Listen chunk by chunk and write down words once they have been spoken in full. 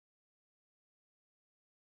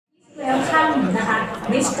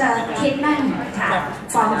Mr. Kidman ค่ะ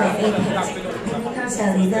from the APEX Technical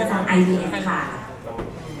Sales Leader from IBM ค่ะ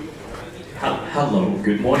Hello,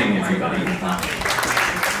 good morning everybody.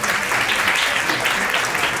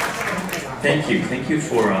 Thank you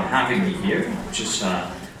for having me here. Just,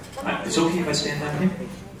 it's okay if I stand down here?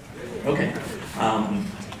 Okay.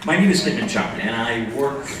 My name is Kidman Chung, and I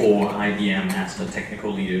work for IBM as the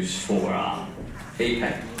technical leaders for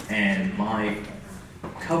APEC, and my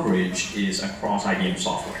coverage is across IBM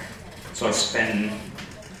software. So I spend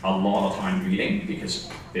a lot of time reading because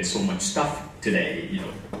there's so much stuff today,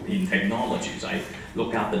 in technologies. I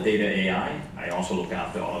look at the data AI. I also look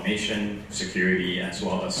at the automation, security, as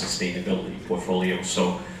well as sustainability portfolio.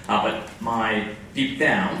 So, but my deep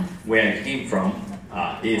down, where I came from,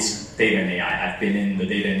 is data and AI. I've been in the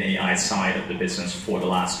data and AI side of the business for the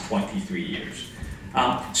last 23 years.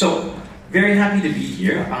 So, very happy to be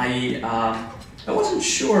here. I wasn't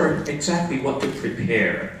sure exactly what to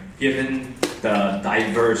prepare, given the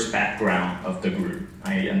diverse background of the group.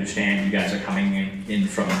 I understand you guys are coming in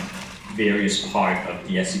from various parts of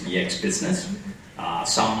the SCBX business.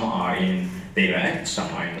 Some are in DataX, some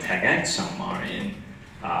are in TechX, some are in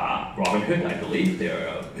Robinhood, I believe. There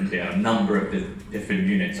are a number of different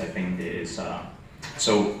units, I think there is.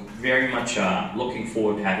 So very much looking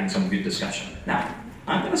forward to having some good discussion. Now,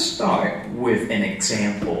 I'm going to start with an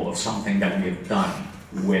example of something that we have done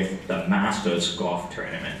with the Masters Golf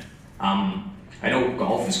Tournament. I know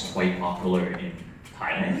golf is quite popular in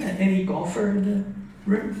Thailand. Any golfer in the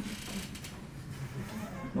room?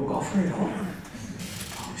 No golfer at all?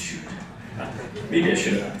 Oh shoot. Maybe I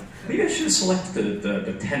should have selected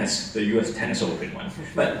the US Tennis Open one.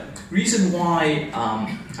 But reason why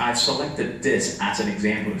I've selected this as an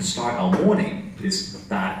example to start our morning is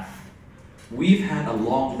that we've had a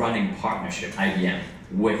long-running partnership, IBM,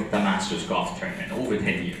 with the Masters Golf Tournament over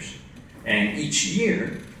 10 years. And each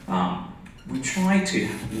year, we try to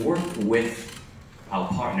work with our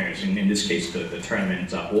partners, and in this case, the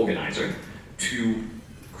tournament organizer, to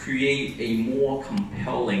create a more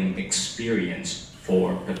compelling experience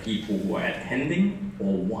for the people who are attending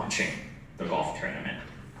or watching the golf tournament.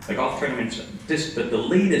 The golf tournament, the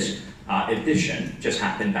latest edition just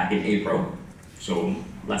happened back in April, so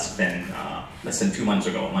less than 2 months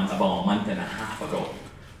ago, about a month and a half ago,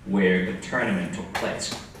 where the tournament took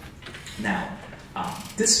place. Now,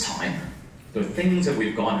 this time, the things that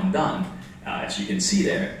we've gone and done, as you can see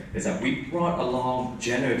there, is that we brought along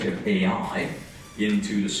generative AI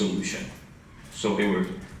into the solution. So there were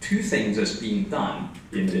 2 things that's being done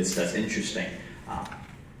in this that's interesting.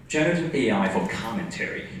 Generative AI for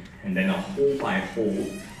commentary, and then a whole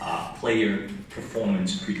player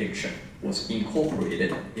performance prediction was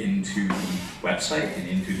incorporated into the website and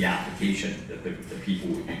into the application that the people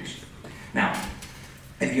would use. Now,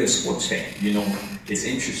 if you're a sports fan, it's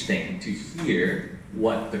interesting to hear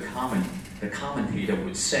what the commentator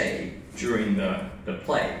would say during the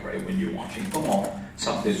play, right? When you're watching football,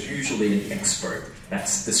 there's usually an expert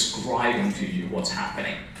that's describing to you what's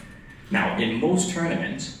happening. Now, in most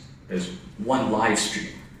tournaments, there's one live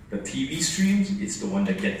stream. The TV streams is the one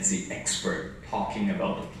that gets the expert talking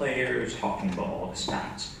about the players, talking about all the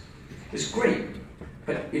stats. It's great,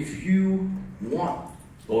 but if you want,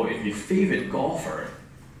 or if your favorite golfer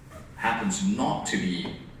happens not to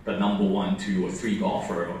be the number 1, 2, or 3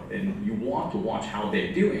 golfer, and you want to watch how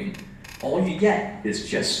they're doing, all you get is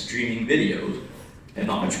just streaming videos and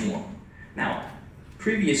not much more. Now,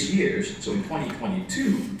 previous years, so in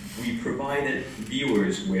 2022, we provided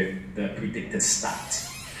viewers with the predicted stats,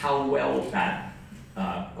 how well that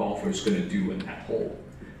golfer is going to do in that hole.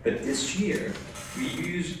 But this year, we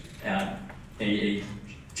used a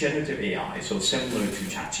generative AI, so similar to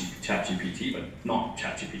ChatGPT, but not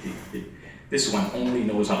ChatGPT. This one only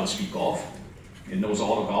knows how to speak golf. It knows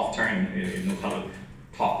all the golf terms. It knows how to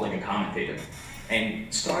talk like a commentator.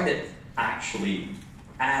 And started actually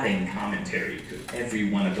adding commentary to every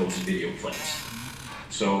one of those video clips.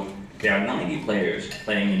 So there are 90 players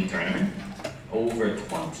playing in the tournament. Over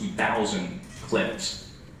 20,000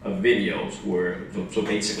 clips of videos so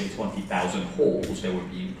basically 20,000 holes that were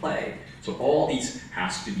being played. So all these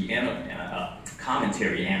has to be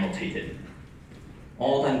commentary annotated,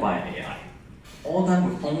 all done by AI, all done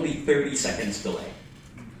with only 30 seconds delay.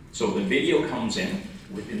 So the video comes in,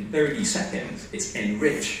 within 30 seconds, it's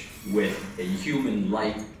enriched with a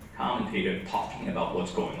human-like commentator talking about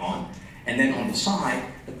what's going on, and then on the side,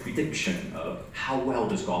 the prediction of how well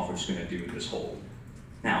this golfer is going to do in this hole.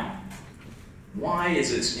 Now, why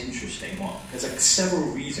is this interesting? Well, there's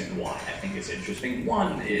several reasons why I think it's interesting.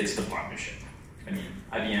 One is the partnership. I mean,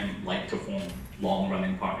 IBM liked to form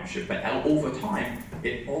long-running partnership, but over time,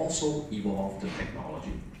 it also evolved the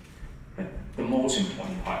technology. But the most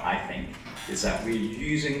important part, I think, is that we're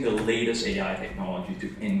using the latest AI technology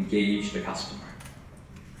to engage the customer.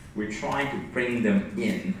 We're trying to bring them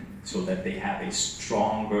in so that they have a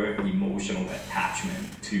stronger emotional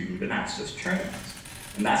attachment to the master's terminals.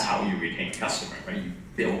 And that's how you retain customer, right? You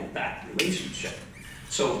build that relationship.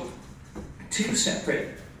 So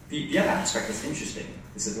the other aspect that's interesting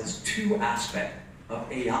is that there's two aspects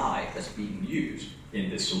of AI that's being used in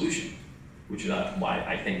this solution, which is why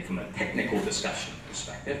I think from a technical discussion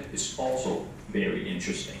perspective, it's also very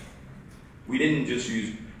interesting. We didn't just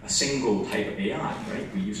use a single type of AI,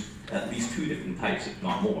 right? We used at least two different types, if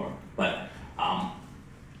not more. But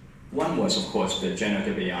one was, of course, the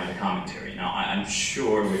generative AI, the commentary. Now, I'm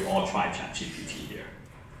sure we've all tried ChatGPT here,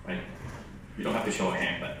 right? You don't have to show a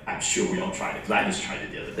hand, but I'm sure we all tried it, because I just tried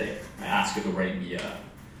it the other day. I asked it to write me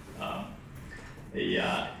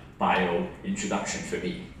a bio introduction for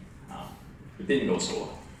me. It didn't go so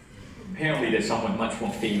well. Apparently, there's someone much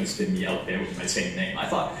more famous than me out there with my same name. I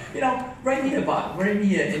thought, write me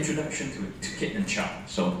an introduction to Kitten and Chum.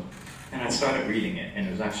 And I started reading it, and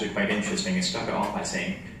it was actually quite interesting. It started off by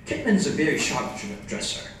saying, Kitten is a very sharp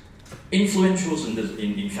dresser, influential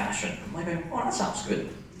in fashion. I'm like, oh, that sounds good.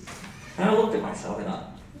 And I looked at myself and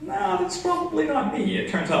thought, no, that's probably not me. It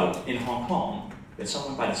turns out, in Hong Kong, there's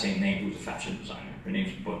someone by the same name who's a fashion designer. Her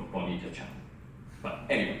name's Bonita Chan. But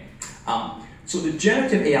anyway, so the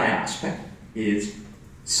generative AI aspect is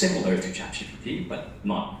similar to ChatGPT, but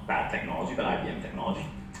not bad technology, but IBM technology.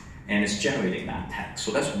 And it's generating that text.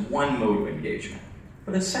 So that's one mode of engagement.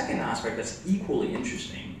 But the second aspect that's equally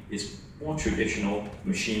interesting is more traditional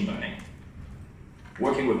machine learning.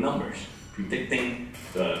 Working with numbers, predicting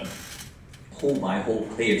the hole-by-hole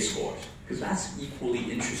player scores. Because that's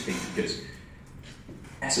equally interesting because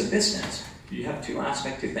as a business, you have two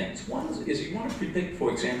aspects to things. One is you want to predict,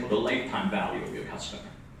 for example, the lifetime value of your customer,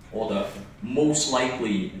 or the most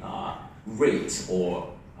likely rates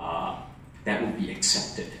or that will be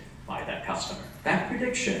accepted by that customer. That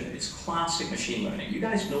prediction is classic machine learning. You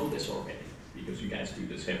guys know this already because you guys do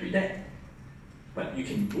this every day. But you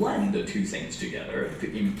can blend the two things together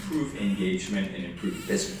to improve engagement and improve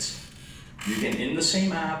business. You can, in the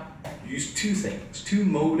same app, use two things, two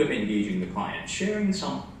modes of engaging the client, sharing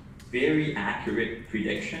some very accurate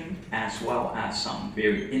prediction as well as some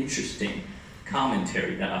very interesting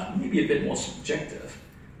commentary that are maybe a bit more subjective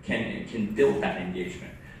can build that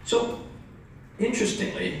engagement. So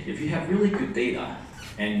interestingly, if you have really good data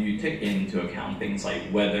and you take into account things like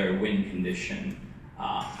weather, wind condition,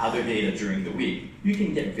 other data during the week, you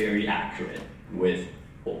can get very accurate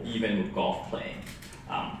even with golf playing.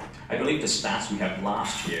 I believe the stats we had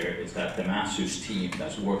last year is that the Masters team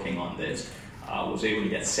that's working on this was able to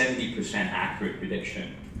get 70% accurate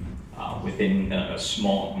prediction within a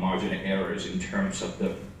small margin of errors in terms of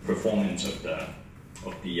the performance of the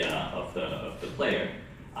player.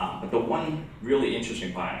 But the one really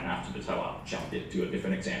interesting part, and after this I'll jump into a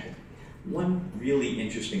different example. One really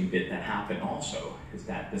interesting bit that happened also is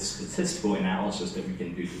that the statistical analysis that we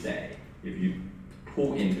can do today, if you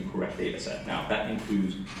pull in the correct data set, now that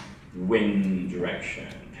includes wind direction,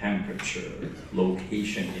 temperature,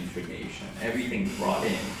 location information, everything brought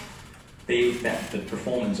in, the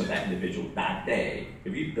performance of that individual that day,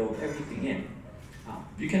 if you build everything in,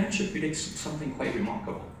 you can actually predict something quite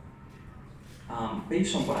remarkable.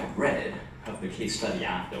 Based on what I've read of the case study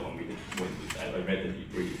after when I read the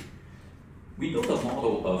debrief, we built a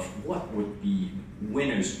model of what would the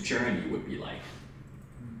winner's journey would be like.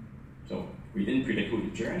 So we didn't predict who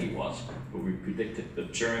the journey was, but we predicted the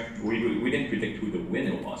journey. We didn't predict who the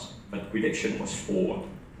winner was, but the prediction was for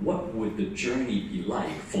what would the journey be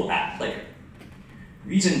like for that player.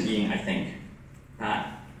 Reason being, I think,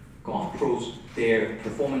 that golf pros, their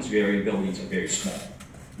performance variabilities are very small.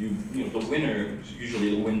 The winner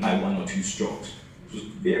usually will win by 1 or 2 strokes. So it's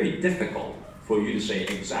very difficult for you to say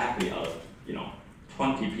exactly out of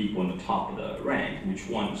 20 people in the top of the rank which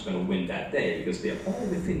one is going to win that day because they're all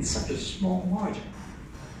within such a small margin.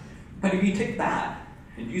 But if you take that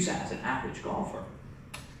and use that as an average golfer,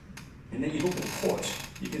 and then you look at the course,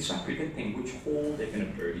 you can start predicting which hole they're going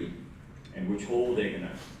to birdie and which hole they're going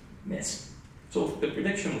to miss. So the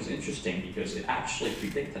prediction was interesting because it actually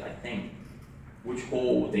predicted, I think, which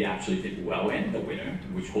hole they actually did well in, the winner,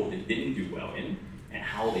 which hole they didn't do well in, and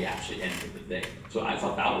how they actually ended the day. So I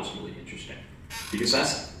thought that was really interesting. Because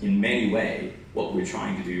that's, in many ways, what we're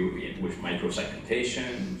trying to do with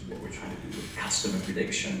micro-segmentation, what we're trying to do with customer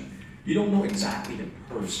prediction. You don't know exactly the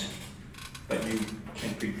person, but you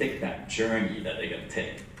can predict that journey that they're going to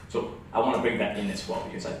take. So I want to bring that in as well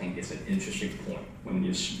because I think it's an interesting point when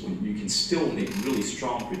you can still make really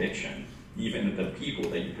strong prediction, even if the people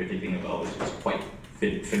that you're predicting about is quite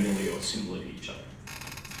familiar or similar to each other.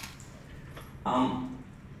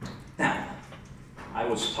 Now, I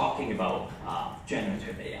was talking about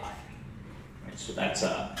generative AI, right? So that's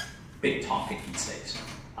a big topic these days.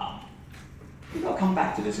 Maybe I'll come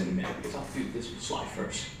back to this in a minute because I'll do this slide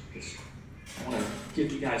first. I want to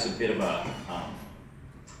give you guys a bit of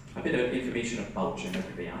information about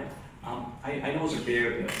generative AI. I know it's a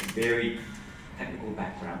very technical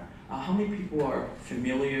background. How many people are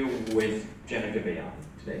familiar with generative AI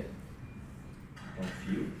today? A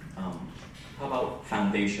few. How about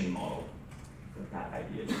foundation model? That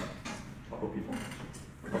idea. A couple people.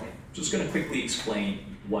 Okay. Just going to quickly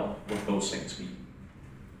explain what those things mean.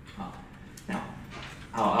 Now,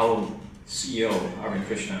 our CEO, Arvind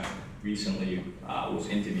Krishna, recently was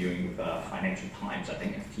interviewing with Financial Times, I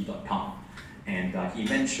think FT.com, and he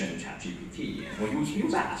mentioned ChatGPT. And he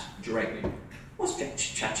was asked directly, what's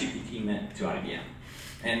ChatGPT meant to IBM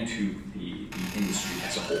and to the industry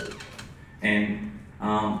as a whole? And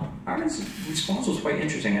Arvind's response was quite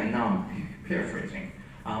interesting, and now I'm paraphrasing.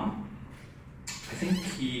 I think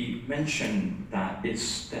he mentioned that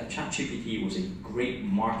ChatGPT was a great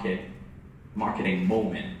marketing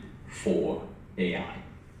moment for AI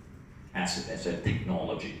as a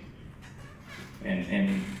technology.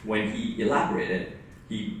 And when he elaborated,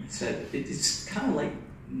 he said it's kind of like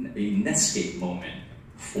a Netscape moment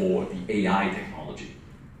for the AI technology.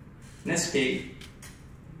 Netscape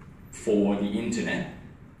for the internet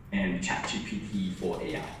and ChatGPT for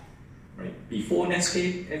AI. Right? Before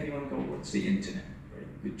Netscape, everyone goes, what's the internet? Right?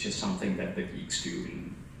 Which is something that the geeks do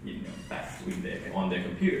back on their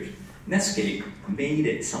computers. Netscape made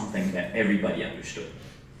it something that everybody understood.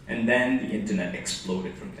 And then the internet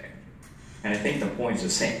exploded from there. And I think the point is the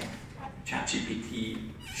same.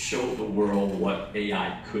 ChatGPT showed the world what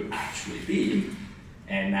AI could actually be,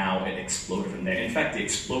 and now it exploded from there. In fact, the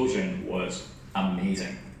explosion was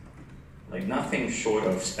amazing. Like nothing short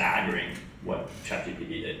of staggering what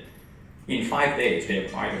ChatGPT did. In 5 days, they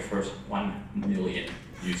acquired the first 1 million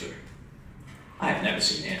user. I have never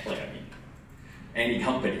seen it. Any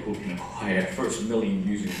company who can acquire first million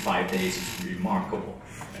users in 5 days is remarkable.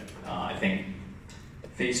 I think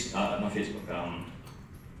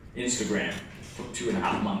Instagram took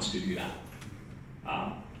 2.5 months to do that.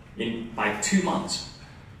 By 2 months,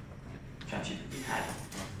 ChatGPT had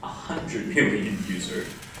 100 million users.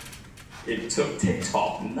 It took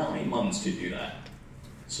TikTok 9 months to do that.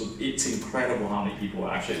 So it's incredible how many people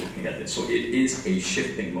are actually looking at this. So it is a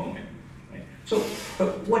shifting moment. Right? So,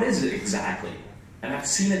 but what is it exactly? And I've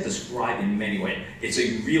seen it described in many ways. It's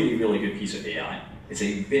a really, really good piece of AI. It's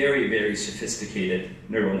a very, very sophisticated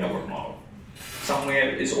neural network model.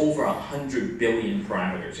 Somewhere it's over 100 billion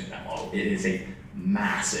parameters in that model. It is a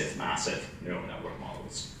massive, massive neural network model.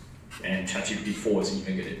 And GPT-4 is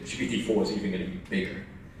even going to be bigger.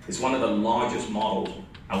 It's one of the largest models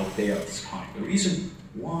out there of this kind. The reason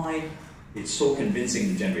why it's so convincing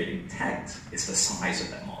in generating text is the size of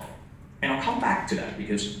that model. And I'll come back to that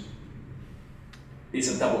because it's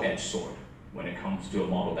a double-edged sword when it comes to a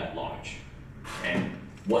model that large and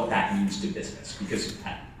what that means to business. Because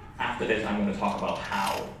after this, I'm going to talk about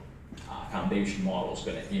how foundation model is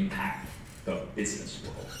going to impact the business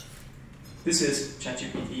world. This is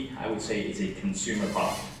ChatGPT. I would say is a consumer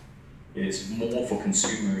product. It is more for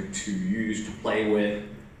consumer to use, to play with,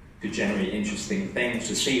 to generate interesting things,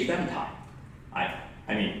 to save them time.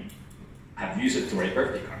 I mean, I've used it to write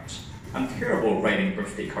birthday cards. I'm terrible at writing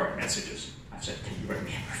birthday card messages. I've said, can you write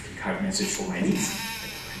me a birthday card message for my niece? I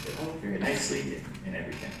write it out very nicely and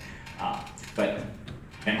everything. But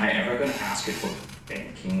am I ever going to ask it for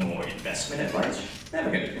banking or investment advice? Never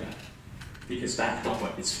going to do that. Because that's not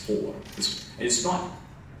what it's for. It's not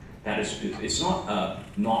a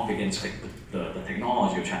knock against the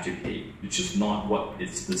technology of ChatGPT. It's just not what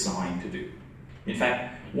it's designed to do. In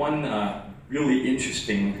fact, one really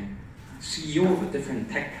interesting CEO of a different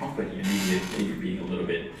tech company, and maybe being a little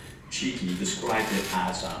bit cheeky, described it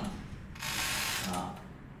as, what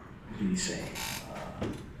do you say,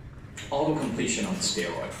 auto-completion on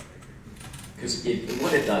steroid. Because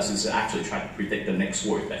what it does is actually try to predict the next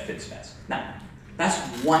word that fits best. Now, that's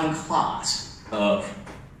one class of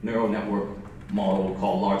neural network model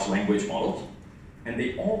called large language models, and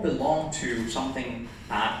they all belong to something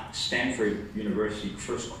that Stanford University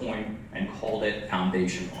first coined and called it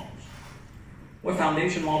foundation models. What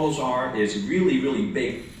foundation models are is really, really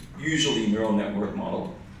big, usually neural network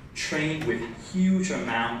model, trained with huge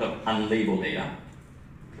amount of unlabeled data,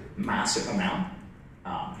 massive amount,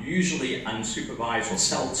 usually unsupervised or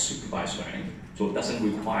self-supervised learning, so it doesn't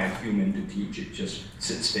require a human to teach, it just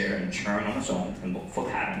sits there and churn on its own and look for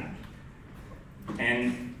patterns.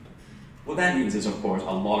 And what that means is, of course,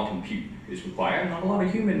 a lot of compute is required, not a lot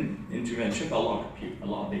of human intervention, but a lot of compute, a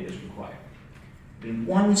lot of data is required. And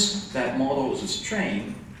once that model is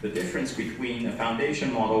trained, the difference between a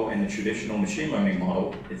foundation model and a traditional machine learning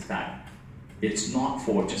model is that it's not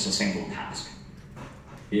for just a single task.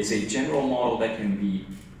 It's a general model that can be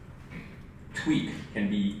tweaked, can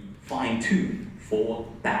be fine-tuned for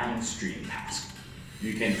downstream tasks.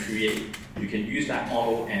 You can use that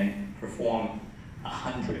model and perform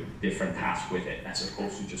 100 different tasks with it as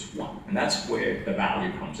opposed to just one. And that's where the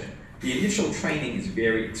value comes in. The initial training is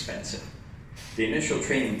very expensive. The initial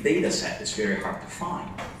training data set is very hard to find.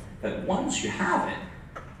 But once you have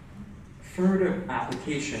it, further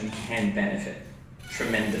application can benefit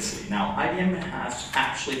tremendously. Now, IBM has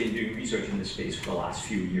actually been doing research in this space for the last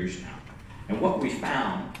few years now. And what we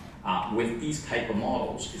found with these type of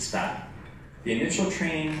models is that the initial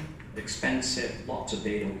training, expensive, lots of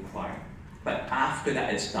data required. But after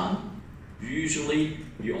that is done, usually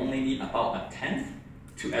you only need about 1/10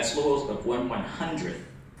 to as low as 1/100th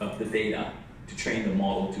of the data to train the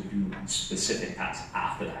model to do specific tasks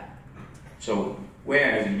after that. So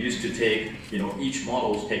whereas it used to take, each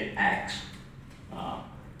model take X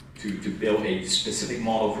to build a specific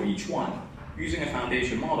model for each one, using a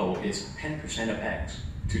foundation model is 10% of X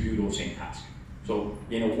to do those same tasks. So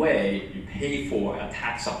in a way, you pay for a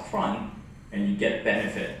tax up front and you get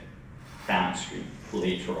benefit downstream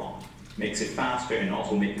later on. Makes it faster and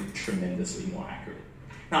also makes it tremendously more accurate.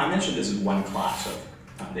 Now I mentioned this is one class of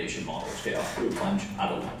foundation models. There are a whole bunch of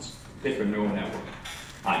other ones, different neural network.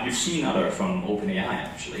 You've seen other from OpenAI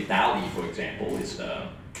actually. DALL-E, for example, is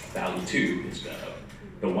DALL-E 2 is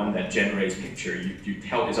the one that generates picture. You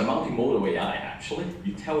tell it's a multimodal AI actually.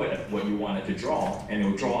 You tell it what you want it to draw, and it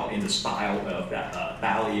will draw it in the style of that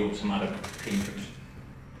DALL-E or some other painters.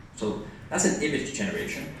 So that's an image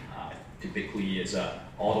generation. Typically is an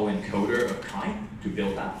autoencoder of kind to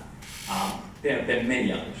build that. There are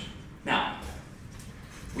many others. Now,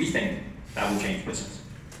 we think that will change business.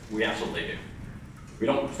 We absolutely do. We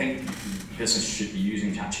don't think business should be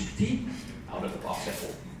using ChatGPT out of the box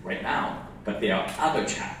right now, but there are other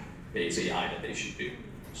chat-based AI that they should do.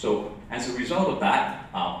 So as a result of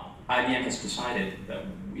that, IBM has decided that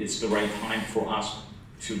it's the right time for us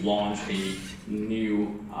to launch a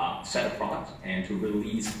new set of products and to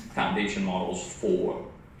release foundation models for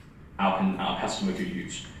our customer to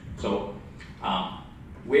use. So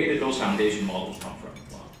where did those foundation models come from?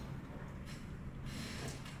 Well,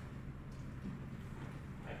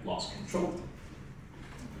 I've lost control.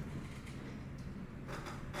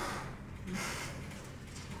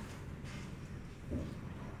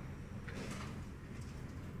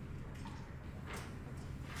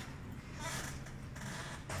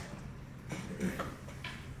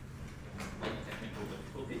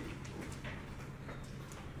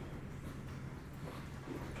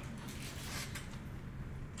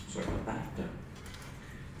 Sorry about that.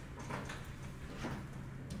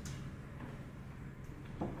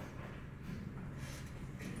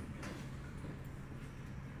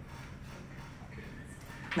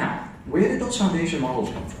 Now, where did those foundation models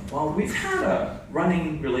come from? Well, we've had a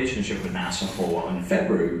running relationship with NASA for a while. In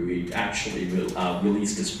February, we actually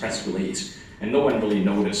released this press release, and no one really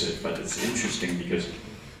noticed it, but it's interesting because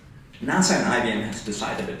NASA and IBM has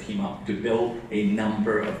decided to team up to build a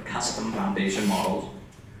number of custom foundation models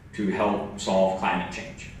to help solve climate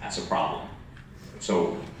change as a problem.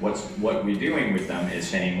 So what we're doing with them is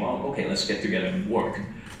saying, well, okay, let's get together and work.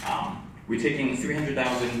 We're taking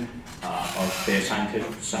 300,000 of their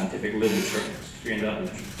scientific literature,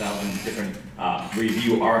 300,000 different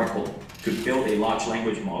review articles to build a large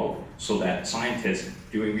language model so that scientists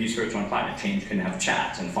doing research on climate change can have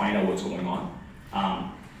chats and find out what's going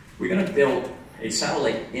on. We're going to build a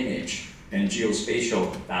satellite image and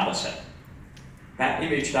geospatial data set. That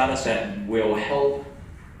image data set will help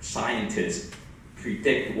scientists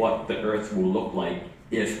predict what the Earth will look like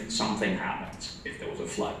if something happens. If there was a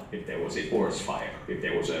flood, if there was a forest fire, if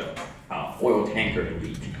there was a oil tanker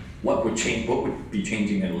leak, what would be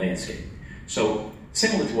changing in the landscape? So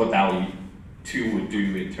similar to what DALL-E 2 would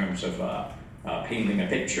do in terms of painting a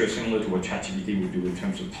picture, similar to what ChatGPT would do in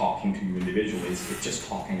terms of talking to you individually, it's just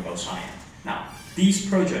talking about science. Now, these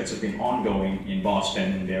projects have been ongoing in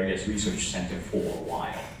Boston and various research centers for a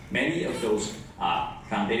while. Many of those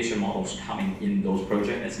foundation models coming in those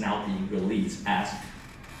projects is now being released as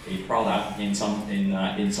a product in something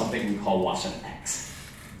we call Watson X.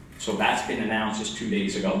 So that's been announced just 2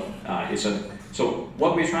 days ago. So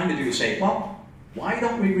what we're trying to do is say, well, why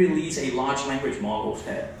don't we release a large language model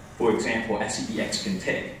that, for example, SCBX can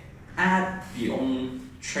take, add the own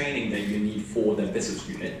training that you need for the business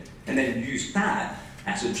unit, and then use that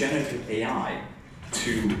as a generative AI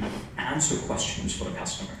to answer questions for the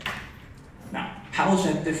customer. Now, how is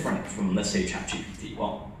that different from, let's say, ChatGPT?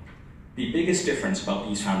 Well, the biggest difference about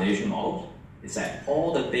these foundation models is that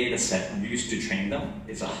all the data set used to train them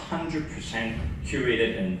is 100%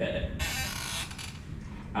 curated and vetted.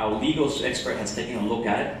 Our legal expert has taken a look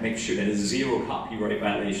at it, make sure that there's zero copyright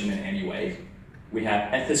violation in any way. We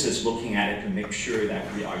have ethicists looking at it to make sure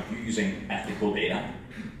that we are using ethical data.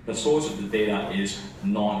 The source of the data is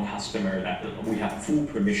non-customer, that we have full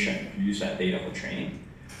permission to use that data for training.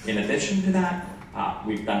 In addition to that,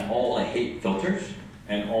 we've done all the hate filters,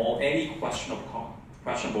 and any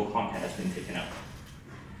questionable content has been taken out.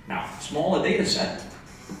 Now, smaller data set,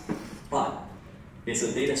 but it's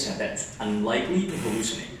a data set that's unlikely to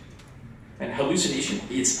hallucinate. And hallucination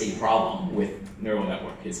is a problem with neural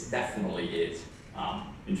network. It definitely is.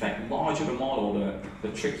 In fact, the larger the model, the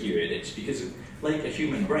trickier it is, because like a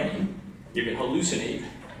human brain, if it hallucinates,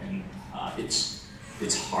 and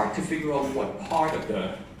it's hard to figure out what part of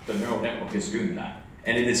the neural network is doing that.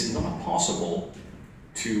 And it is not possible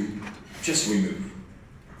to just remove.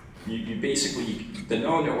 You basically, the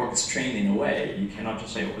neural network is trained in a way, you cannot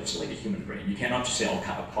just say, oh, it's like a human brain. You cannot just say, I'll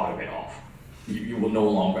cut a part of it off. You will no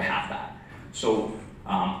longer have that. So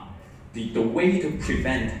the way to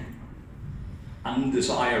prevent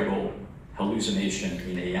undesirable hallucination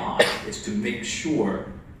in AI is to make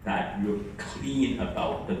sure that you're clean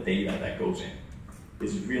about the data that goes in.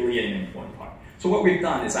 It's really an important part. So what we've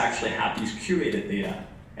done is actually have these curated data,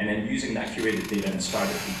 and then using that curated data and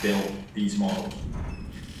started to build these models.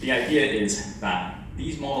 The idea is that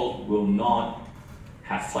these models will not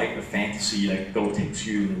have flight of fantasy that takes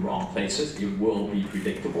you in the wrong places. It will be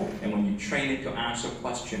predictable. And when you train it to answer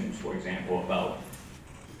questions, for example, about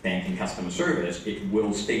banking customer service, it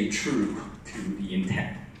will stay true to the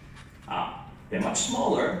intent. They're much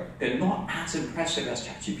smaller. They're not as impressive as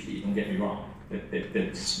ChatGPT, don't get me wrong.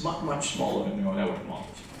 They're much smaller than neural network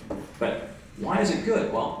models. But why is it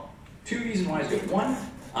good? Well, two reasons why it's good. One,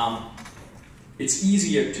 it's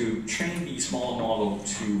easier to train these smaller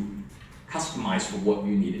models to customize for what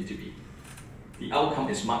you need it to be. The outcome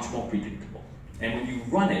is much more predictable. And when you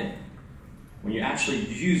run it, when you actually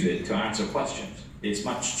use it to answer questions, it's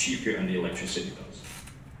much cheaper on the electricity bills.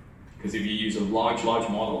 Because if you use a large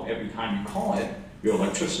model, every time you call it, your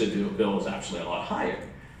electricity bill is actually a lot higher.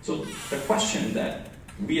 So the question that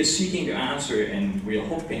we are seeking to answer, and we are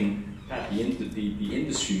hoping that the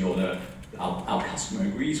industry or our customer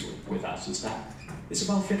agrees with us, is that it's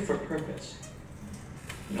about fit for purpose.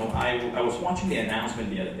 You know, I was watching the announcement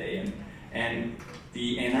the other day, and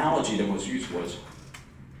the analogy that was used was,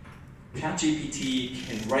 ChatGPT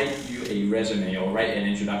can write you a resume or write an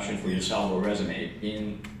introduction for yourself or resume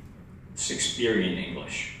in Shakespearean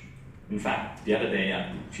English. In fact, the other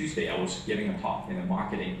day, Tuesday, I was giving a talk in a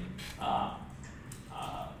marketing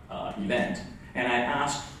event, and I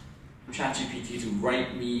asked ChatGPT to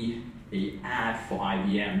write me an ad for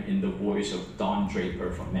IBM in the voice of Don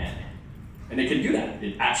Draper from Mad Men. And it can do that.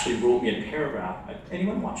 It actually wrote me a paragraph.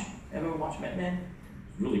 Anyone ever watch Mad Men?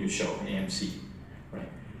 Really good show, AMC, right?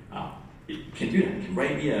 It can do that. It can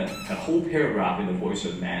write me a whole paragraph in the voice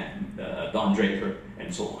of Don Draper,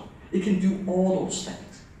 and so on. It can do all those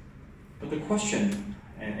things. But the question,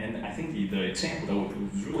 and I think the example that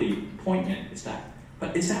was really poignant, is that,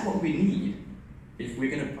 but is that what we need if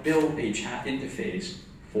we're going to build a chat interface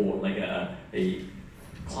for like a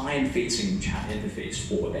client-facing chat interface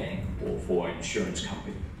for a bank or for an insurance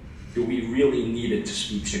company? Do we really need it to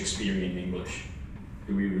speak Shakespearean English?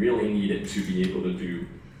 Do we really need it to be able to do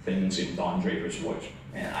things in Don Draper's voice?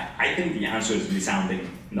 And I think the answer is resounding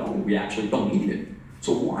no, we actually don't need it.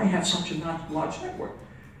 So why have such a large network?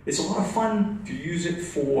 It's a lot of fun to use it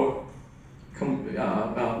for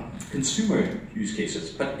consumer use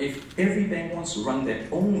cases, but if every bank wants to run their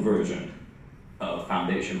own version of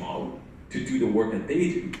foundation model to do the work that they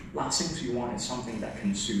do, last things you want is something that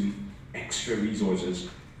consumes extra resources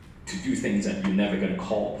to do things that you're never going to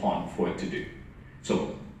call upon for it to do.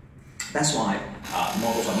 So that's why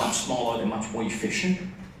models are much smaller, they're much more efficient,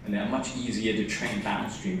 and they're much easier to train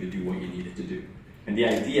downstream to do what you need it to do. And the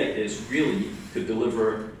idea is really to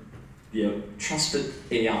deliver the trusted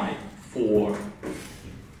AI for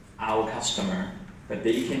our customer that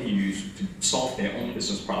they can use to solve their own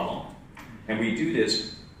business problem. And we do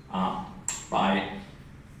this by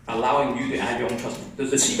allowing you to add your own trusted.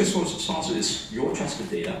 The secret sauce is your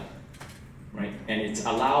trusted data, right? And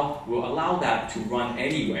will allow that to run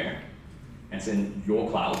anywhere as in your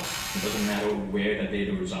cloud. It doesn't matter where the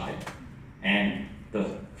data resides. And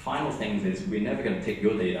the final thing is we're never going to take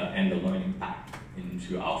your data and the learning back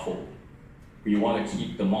into our fold. We want to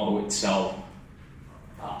keep the model itself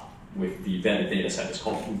with the vetted data set. It's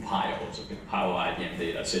called Blue Pile. It's a big pile of IBM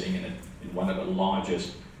data sitting in one of the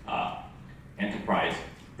largest enterprise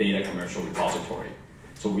data commercial repository.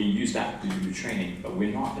 So we use that to do training, but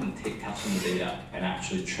we're not going to take customer data and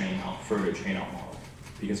actually further train our model,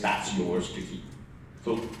 because that's yours to keep.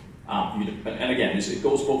 So, and again, it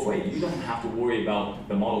goes both ways. You don't have to worry about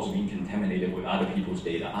the models being contaminated with other people's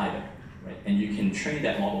data either, right? And you can train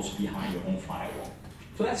that models behind your own firewall.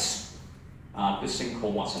 So that's this thing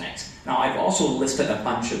called watsonx. Now, I've also listed a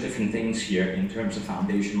bunch of different things here in terms of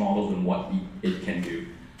foundation models and what it can do.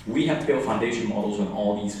 We have built foundation models in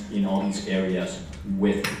all these areas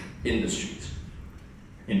with industries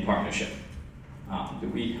in partnership.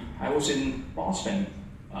 I was in Boston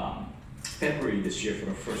February this year for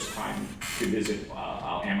the first time to visit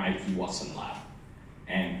our MIT Watson lab,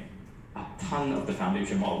 and a ton of the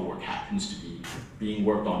foundation model work happens to be being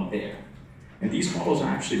worked on there. And these models are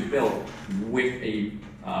actually built with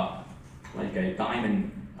like a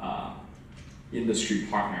diamond industry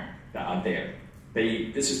partner that are there.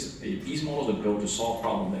 These models are built to solve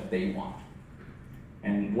problems that they want.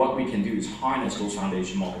 And what we can do is harness those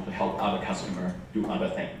foundation models to help other customers do other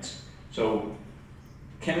things. So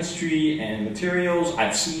chemistry and materials,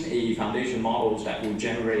 I've seen a foundation models that will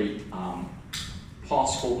generate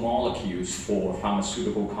possible molecules for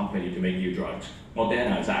pharmaceutical company to make new drugs.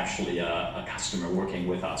 Moderna is actually a customer working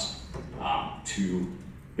with us to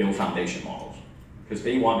build foundation models, because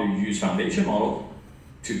they want to use foundation models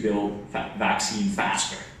to build vaccine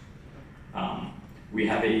faster. We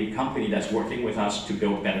have a company that's working with us to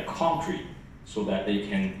build better concrete, so that they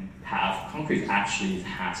can have concrete actually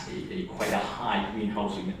has quite a high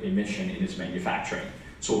greenhouse emission in its manufacturing.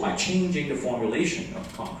 So by changing the formulation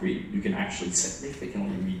of concrete, you can actually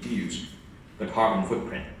significantly reduce the carbon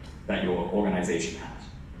footprint that your organization has.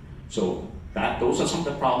 So those are some of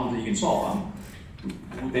the problems that you can solve.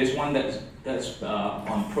 There's one that's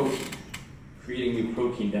on protein, creating new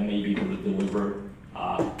protein that may be able to deliver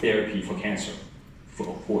therapy for cancer,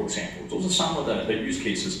 for example. Those are some of the use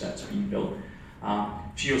cases that's being built.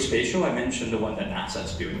 Geospatial, I mentioned the one that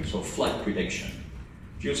NASA's doing, so flood prediction.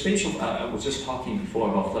 Geospatial, I was just talking before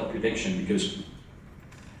about flood prediction because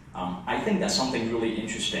I think that's something really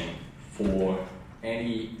interesting for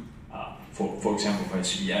any, for example, for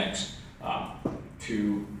SCBX,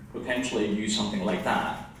 to potentially use something like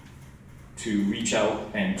that to reach out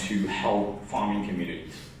and to help farming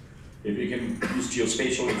communities. If you can use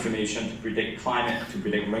geospatial information to predict climate, to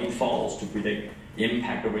predict rainfalls, to predict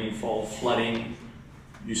impact of rainfall, flooding,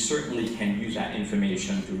 you certainly can use that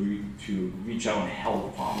information to reach out and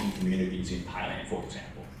help farming communities in Thailand, for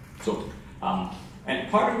example. So,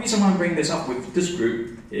 and part of the reason why I'm bringing this up with this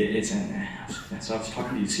group is, as I was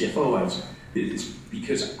talking to the CFO, is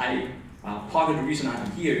because part of the reason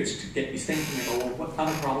I'm here is to get you thinking about what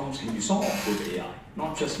other problems can you solve with AI,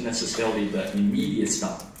 not just necessarily the immediate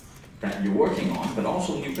stuff that you're working on, but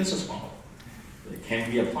also new business model.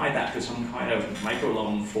 Can we apply that to some kind of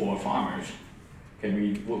microloan for farmers?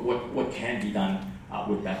 What can be done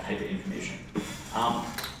with that type of information?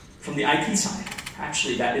 From the IT side,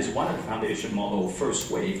 actually that is one of the foundation model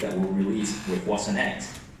first wave that we'll release with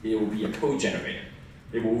watsonx. It will be a code generator.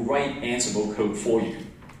 It will write Ansible code for you.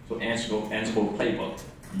 So Ansible playbook.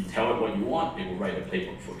 You tell it what you want, it will write a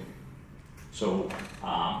playbook for you. So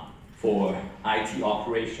for IT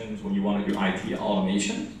operations, when you want to do IT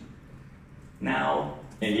automation, now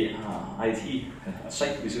a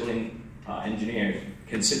site resilient engineer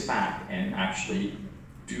can sit back and actually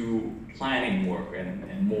do planning work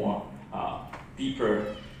and more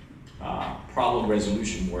deeper problem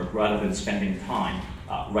resolution work rather than spending time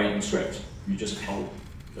writing scripts. You just tell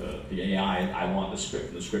the AI, I want the script,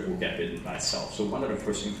 and the script will get written by itself. So one of the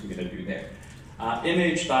first things we're going to do there.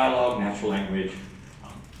 Image, dialogue, natural language,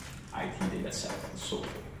 IT data set, and so forth.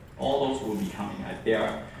 All those will be coming out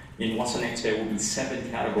there. In watsonx, there will be 7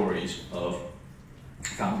 categories of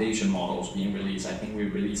foundation models being released. I think we're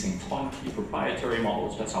releasing 20 proprietary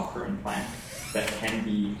models, that's our current plan, that can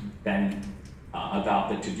be then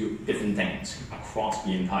adopted to do different things across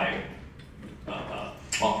the entire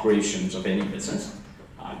operations of any business.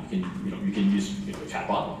 You can use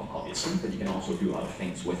chatbot, obviously, but you can also do other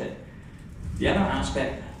things with it. The other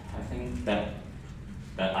aspect, I think that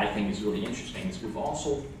I think is really interesting is we've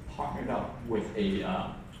also partnered up with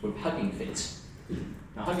with Hugging Face.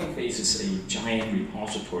 Now, Hugging Face is a giant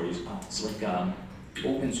repository. It's like an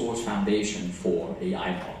open source foundation for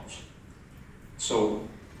AI models. So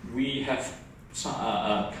we have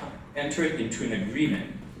entered into an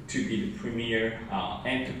agreement to be the premier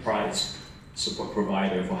enterprise support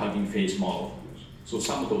provider for Hugging Face models. So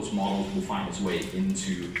some of those models will find its way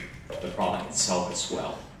into the product itself as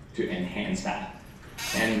well to enhance that.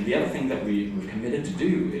 And the other thing that we're committed to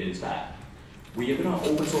do is that we are going to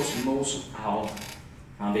open source most of our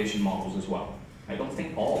foundation models as well. I don't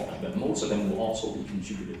think all of them, but most of them will also be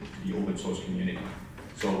contributed to the open source community.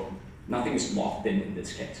 So nothing is locked in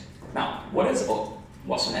this case. Now,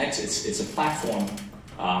 what's next? It's a platform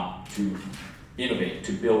to innovate,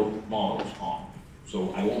 to build models on.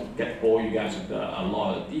 So I won't bore you guys with a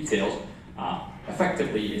lot of details.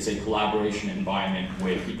 Effectively, it's a collaboration environment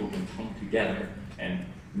where people can come together and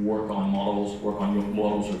work on models, work on your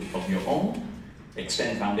models of your own,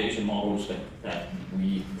 extend foundation models that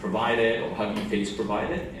we provided or Hugging Face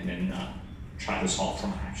provided, and then try to solve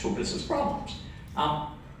some actual business problems.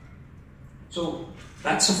 So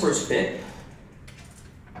that's the first bit.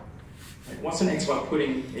 What's the next about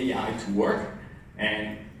putting AI to work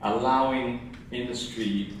and allowing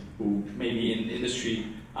industry who maybe an industry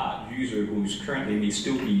user who's currently may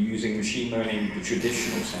still be using machine learning in the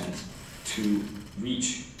traditional sense to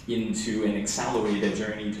reach into and accelerate their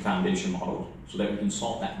journey to foundation models so that we can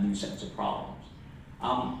solve that new set of problems.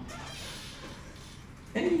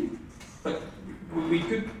 But we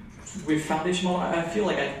could, with foundation model, I feel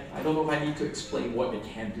like I don't know if I need to explain what it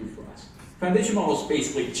can do for us. Foundation models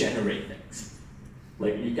basically generate things.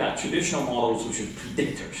 Like you got traditional models which are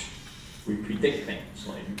predictors. We predict things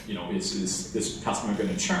like, you know, is this customer going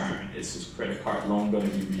to churn? Is this credit card loan going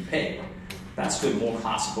to be repaid? That's the more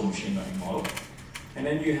classical machine learning model. And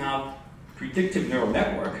then you have predictive neural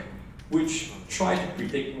network, which try to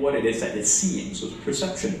predict what it is that it's seeing. So it's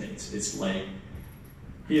perception-based. It's like,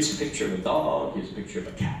 here's a picture of a dog, here's a picture of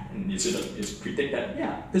a cat, and it's predict that,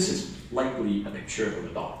 yeah, this is likely a picture of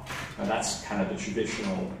a dog. Now that's kind of the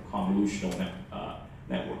traditional convolutional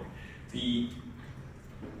network. The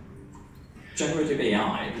generative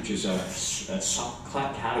AI, which is a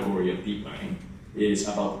subcategory of deep learning, is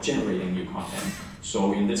about generating new content.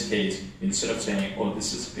 So in this case, instead of saying, oh,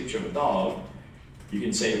 this is a picture of a dog, you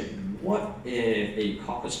can say, what if a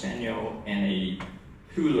Cocker Spaniel and a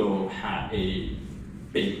Poodle had a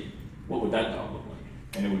baby? What would that dog look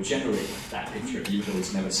like? And it would generate that picture, even though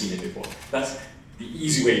it's never seen it before. That's the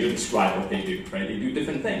easy way to describe what they do, right? They do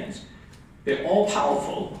different things. They're all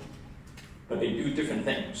powerful, but they do different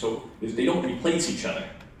things. So they don't replace each other.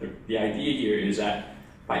 The idea here is that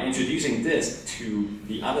by introducing this to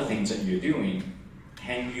the other things that you're doing,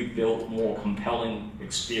 can you build more compelling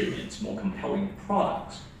experience, more compelling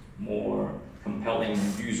products, more compelling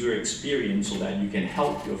user experience so that you can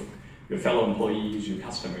help your fellow employees, your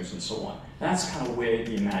customers, and so on. That's kind of where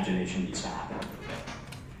the imagination needs to happen.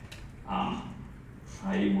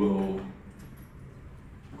 I will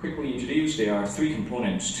quickly introduce, there are three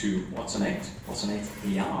components to watsonx.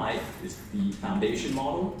 watsonx AI is the foundation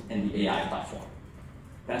model and the AI platform.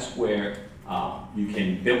 That's where you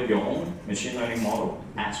can build your own machine learning model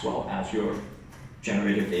as well as your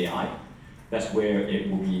generative AI. That's where it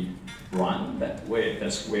will be run.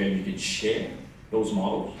 That's where you can share those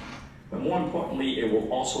models. But more importantly, it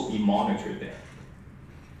will also be monitored there.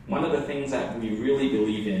 One of the things that we really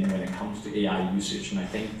believe in when it comes to AI usage, and I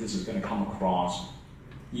think this is going to come across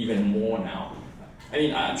even more now. I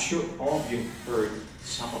mean, I'm sure all of you heard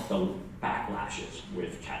some of the backlashes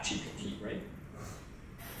with ChatGPT, right?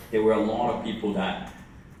 There were a lot of people that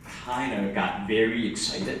kind of got very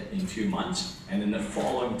excited in 2 months, and in the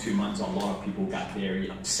following 2 months, a lot of people got very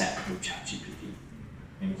upset with ChatGPT,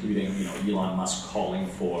 including, you know, Elon Musk calling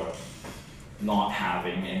for not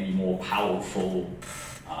having any more powerful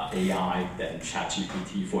AI than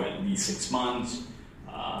ChatGPT for at least 6 months.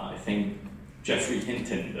 I think Jeffrey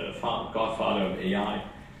Hinton, the godfather of AI,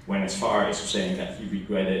 went as far as saying that he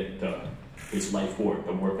regretted his life work,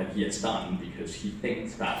 the work that he has done, because he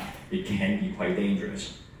thinks that it can be quite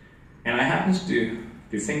dangerous. And I happen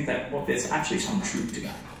to think that, well, there's actually some truth to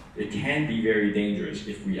that. It can be very dangerous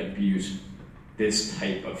if we abuse this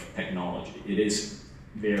type of technology. It is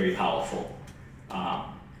very powerful.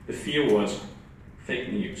 The fear was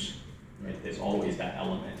fake news, right? There's always that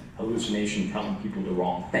element. Hallucination, telling people the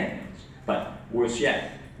wrong things. But worse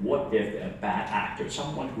yet, what if a bad actor,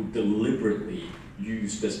 someone who deliberately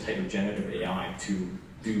used this type of generative AI to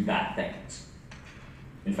do bad things?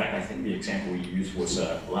 In fact, I think the example we used was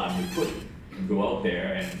Vladimir Putin. You can go out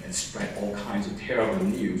there and spread all kinds of terrible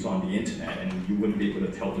news on the internet, and you wouldn't be able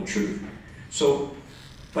to tell the truth. So,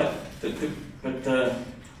 but the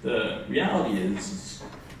reality is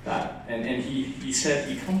that, and he said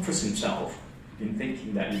he comforts himself in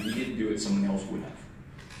thinking that if he didn't do it, someone else would have.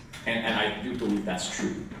 and I do believe that's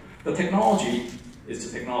true. The technology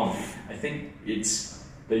is the technology. I think it's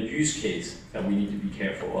the use case that we need to be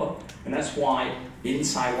careful of, and that's why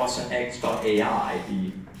inside watsonx.ai,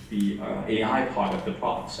 the AI part of the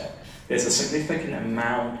product set, there's a significant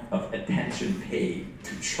amount of attention paid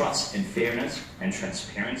to trust and fairness and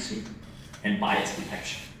transparency and bias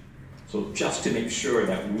detection. So just to make sure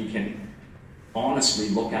that we can honestly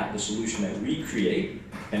look at the solution that we create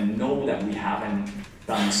and know that we haven't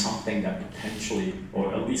done something that potentially,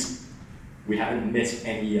 or at least we haven't missed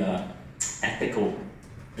any ethical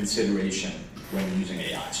consideration when using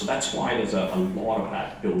AI. So that's why there's a lot of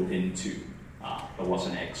that built into the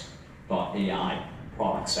watsonx.ai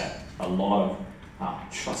product set, a lot of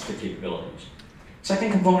trusted capabilities.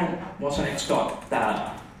 Second component,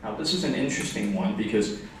 watsonx.data. Now this is an interesting one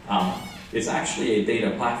because it's actually a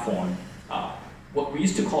data platform. What we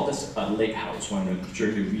used to call this a lakehouse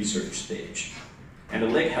during the research stage. And the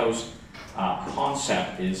lakehouse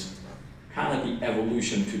concept is kind of the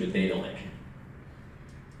evolution to the data lake.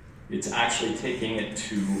 It's actually taking it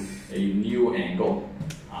to a new angle.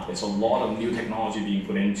 There's a lot of new technology being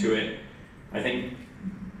put into it. I think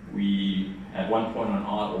we, at one point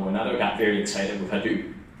or another, got very excited with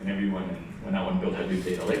Hadoop, and everyone went out and built Hadoop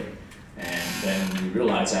data lake. And then we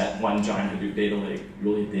realized that one giant Hadoop data lake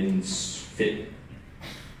really didn't fit.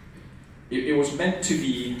 It was meant to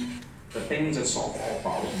be the things that solve all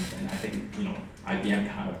problems, and I think, you know, IBM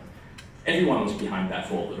everyone was behind that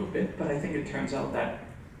for a little bit, but I think it turns out that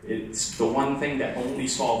it's the one thing that only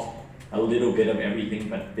solved a little bit of everything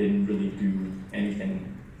but didn't really do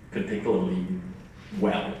anything particularly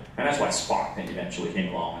well. And that's why Spark then eventually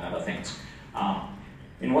came along and other things.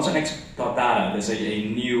 In watsonx.data, there's a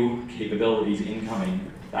new capabilities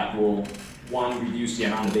incoming that will, one, reduce the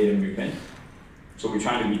amount of data movement. So we're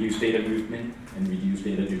trying to reduce data movement and reduce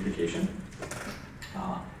data duplication.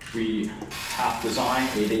 We have designed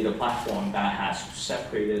a data platform that has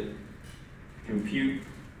separated compute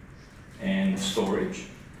and storage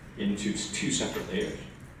into two separate layers.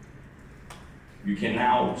 You can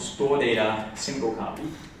now store data single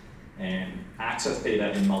copy and access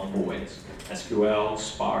data in multiple ways. SQL,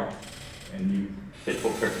 Spark, and new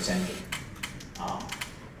fit-for-purpose engine.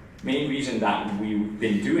 Main reason that we've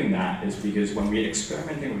been doing that is because when we're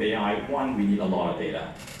experimenting with AI, one, we need a lot of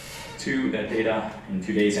data. Two, that data in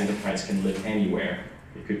today's enterprise can live anywhere.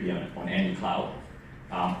 It could be on any cloud.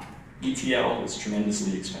 ETL is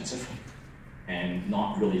tremendously expensive and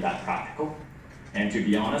not really that practical. And to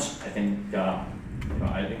be honest, I think I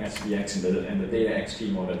think SCBX and the DataX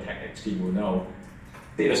team or the TechX team will know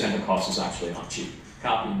data center cost is actually not cheap.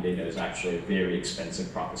 Copying data is actually a very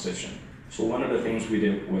expensive proposition. So one of the things we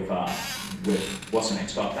did with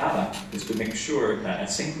watsonx.data is to make sure that a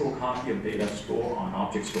single copy of data stored on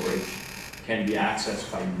object storage can be accessed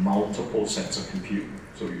by multiple sets of compute.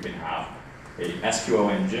 So you can have a SQL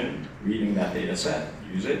engine reading that data set,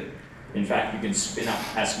 use it. In fact, you can spin up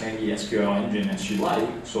as many SQL engine as you like,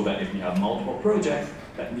 so that if you have multiple projects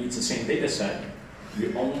that needs the same data set,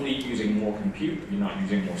 you're only using more compute, you're not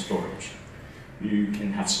using more storage. You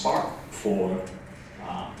can have Spark for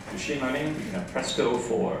machine learning, you can have Presto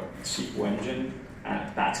for SQL engine,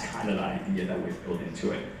 and that's kind of the idea that we've built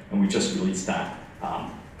into it. And we just released that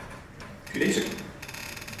 2 days ago.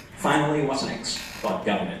 Finally,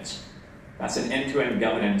 watsonx.governance. That's an end-to-end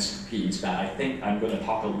governance piece that I think I'm going to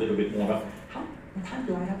talk a little bit more about. What time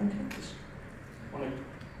do I have until this? I want to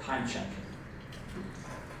time check.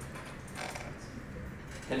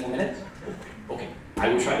 10 more minutes? Okay, I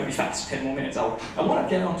will try to be fast. 10 more minutes. I want to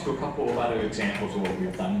get on to a couple of other examples of what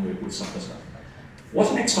we've done with some of the stuff.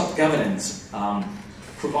 watsonx.governance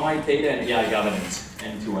provide data and AI governance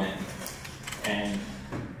end-to-end. And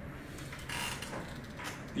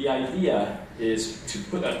the idea is to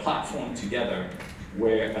put a platform together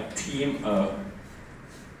where a team of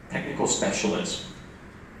technical specialists,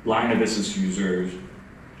 line of business users,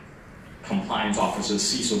 compliance officers,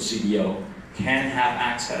 CISO, CDO, can have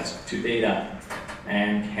access to data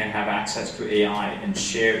and can have access to AI and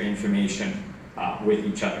share information with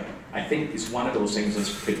each other. I think it's one of those things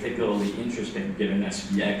that's particularly interesting given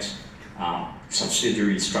SCBX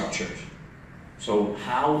subsidiary structures. So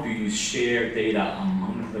how do you share data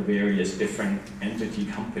among the various different entity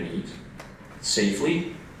companies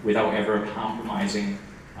safely without ever compromising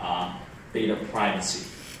data privacy?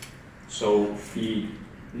 So the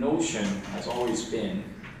notion has always been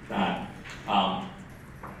that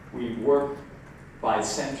we work by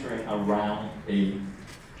centering around a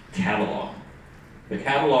catalog. The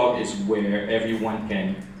catalog is where everyone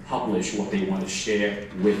can publish what they want to share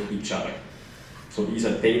with each other. So these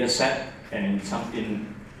are data set, and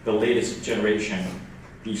in the latest generation,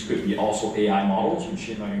 These could be also AI models,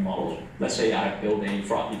 machine learning models. Let's say I build a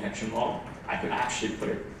fraud detection model. I could actually put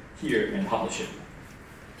it here and publish it.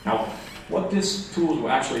 Now, what this tool will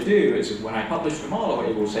actually do is when I publish the model,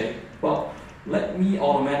 it will say, well, let me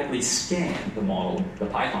automatically scan the model, the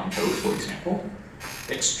Python code, for example,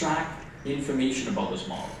 extract information about this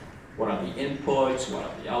model. What are the inputs, what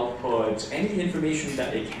are the outputs, any information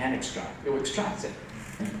that it can extract. It will extract it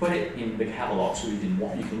and put it in the catalog so you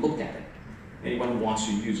can look at it. Anyone who wants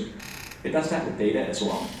to use it. It does that with data as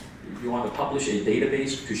well. If you want to publish a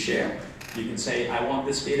database to share, you can say, I want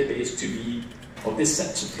this database to be, or this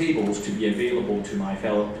set of tables to be available to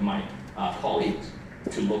my colleagues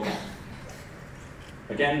to look at.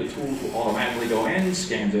 Again, the tool will automatically go in,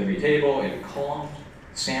 scans every table, every column,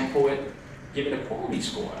 sample it, give it a quality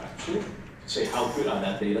score actually, say how good are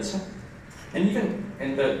that data set. And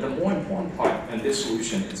the more important part in this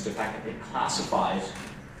solution is the fact that it classifies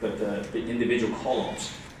the individual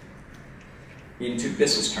columns into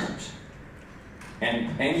business terms.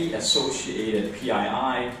 And any associated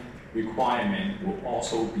PII requirement will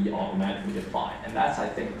also be automatically applied. And that's, I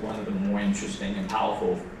think, one of the more interesting and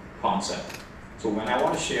powerful concepts. So when I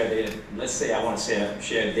want to share data, let's say I want to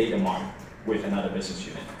share a data mart with another business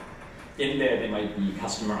unit. In there might be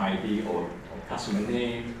customer ID or customer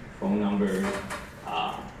name, phone number,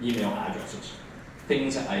 email addresses.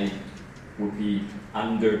 Things that I would be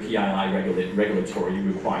under PII regulatory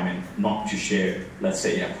requirement not to share, let's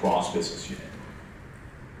say, across business unit.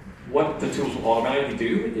 What the tools will automatically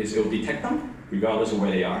do is it will detect them, regardless of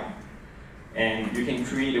where they are. And you can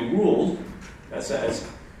create a rule that says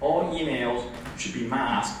all emails should be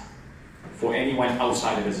masked for anyone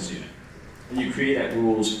outside the business unit. And you create that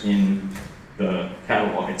rules in the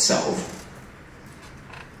catalog itself.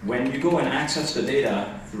 When you go and access the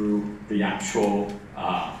data through the actual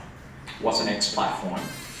X platform,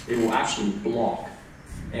 it will actually block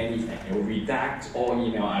anything. It will redact all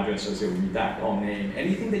email addresses, it will redact all name,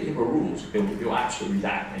 anything that you have a rules, it will actually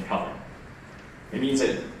redact and cover. It means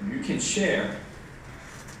that you can share,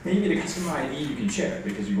 maybe the customer ID you can share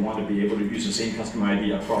because you want to be able to use the same customer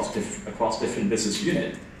ID across different business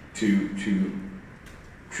units to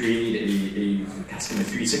create a customer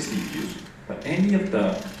 360 view. But any of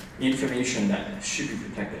the information that should be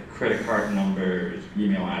protected, credit card numbers,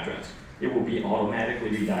 email address, it will be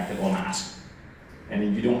automatically redacted or masked.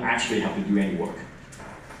 And you don't actually have to do any work.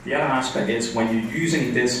 The other aspect is when you're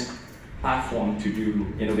using this platform to do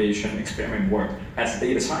innovation, experiment work, as a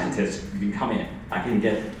data scientist, you can come in. I can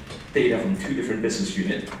get data from 2 different business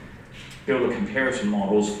units, build a comparison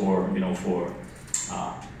models for,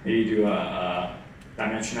 maybe do a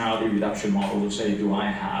dimensionality reduction model to say, do I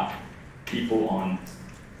have people on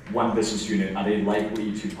one business unit, are they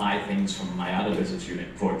likely to buy things from my other business unit,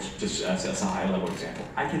 for just as a high level example.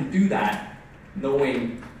 I can do that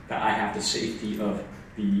knowing that I have the safety of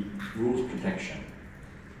the rules protection.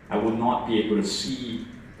 I will not be able to see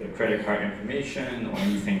the credit card information or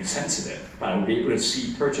anything sensitive, but I will be able to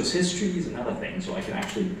see purchase histories and other things, so I can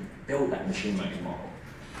actually build that machine learning model.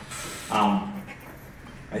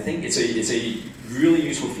 I think it's a really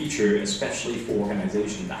useful feature, especially for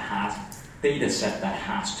organizations that has data set that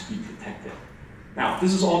has to be protected. Now,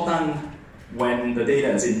 this is all done when the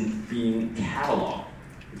data is being cataloged.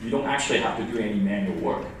 You don't actually have to do any manual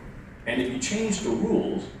work. And if you change the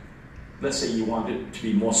rules, let's say you want it to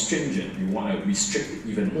be more stringent, you want to restrict it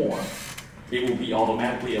even more, it will be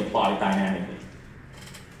automatically applied dynamically.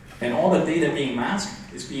 And all the data being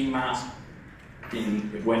masked is being masked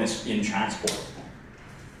when it's in transport.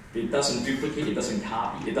 It doesn't duplicate, it doesn't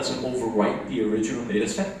copy, it doesn't overwrite the original data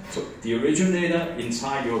set. So the original data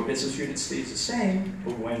inside your business unit stays the same,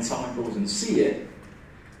 but when someone goes and see it,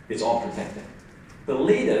 it's all protected. The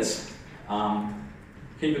latest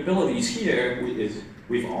capabilities here is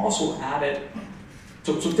we've also added,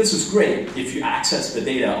 so this is great if you access the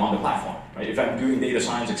data on the platform, right? If I'm doing data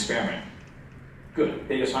science experiment, good,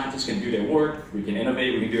 data scientists can do their work, we can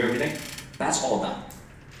innovate, we can do everything, that's all done.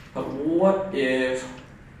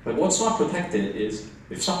 But what's not protected is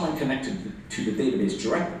if someone connected to the database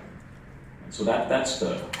directly. So that's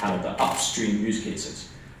the kind of the upstream use cases.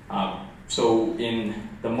 So in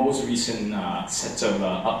the most recent sets of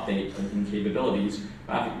update in capabilities,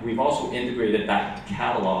 we've also integrated that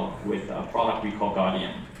catalog with a product we call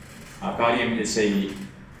Guardian. Guardian is a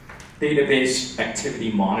database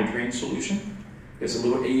activity monitoring solution. There's a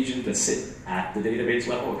little agent that sits at the database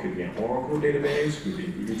level. It could be an Oracle database, it could be a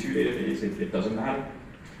DB2 database, it doesn't matter.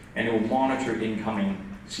 And it will monitor incoming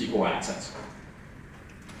SQL access.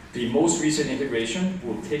 The most recent integration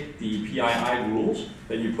will take the PII rules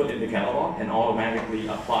that you put in the catalog and automatically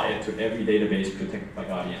apply it to every database protected by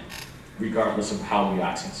Guardian. regardless of how you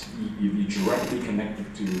access. If you directly connect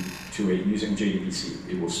it to it using JDBC,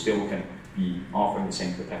 it will still can be offering the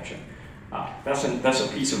same protection. That's a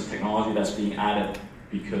piece of technology that's being added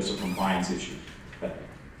because of compliance issues. But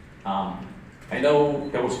I know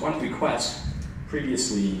there was one request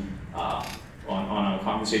previously on a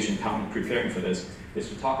conversation preparing for this, is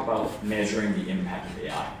to talk about measuring the impact of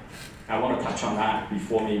AI. I want to touch on that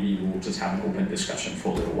before maybe we'll just have an open discussion for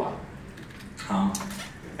a little while.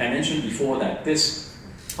 I mentioned before that this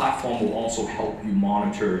platform will also help you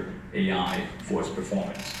monitor AI for its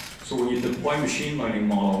performance. So when you deploy a machine learning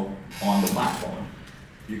model on the platform,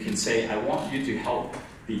 you can say, I want you to help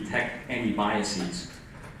detect any biases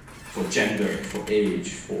for gender, for age,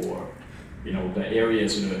 for the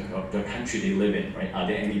areas of the country they live in, right? Are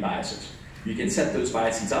there any biases? You can set those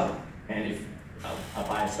biases up, and if a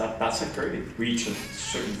bias that's occurred, it reached a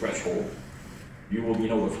certain threshold, you will be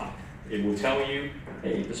notified. It will tell you,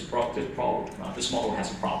 hey, this model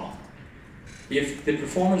has a problem. If the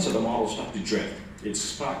performance of the model starts to drift, it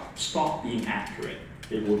stop being accurate,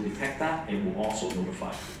 it will detect that, it will also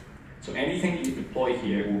notify you. So anything you deploy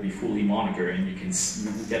here will be fully monitored, and you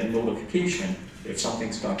will get a notification if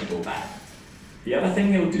something starts to go bad. The other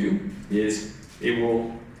thing it'll do is it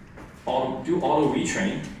will do auto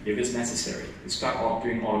retrain if it's necessary. It starts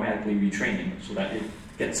doing automatically retraining so that it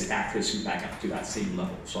gets the accuracy back up to that same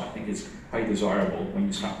level. So I think it's quite desirable when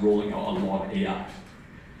you start rolling out a lot of AI.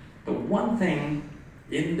 The one thing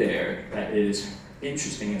in there that is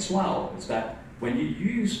interesting as well is that when you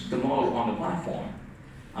use the model on the platform,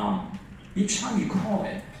 each time you call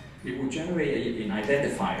it, it will generate an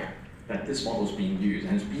identifier that this model is being used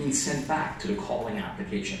and is being sent back to the calling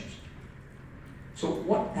applications. So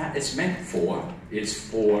what that is meant for is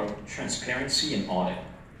for transparency and audit.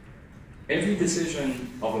 Every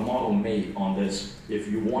decision of a model made on this,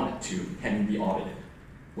 if you want it to, can be audited.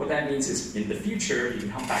 What that means is in the future, you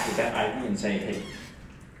can come back with that ID and say, hey,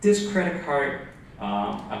 this credit card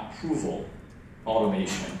approval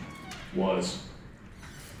automation was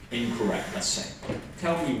incorrect, let's say.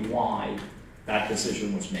 Tell me why that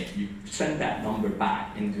decision was made. You send that number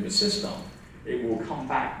back into the system, it will come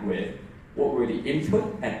back with what were the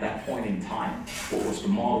input at that point in time, what was the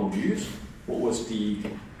model used, what was the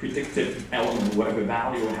predictive element, whatever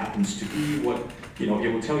value it happens to be,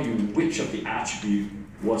 it will tell you which of the attribute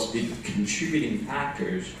was the contributing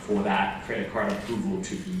factors for that credit card approval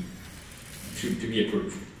to be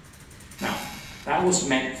approved. Now, that was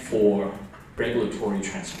meant for regulatory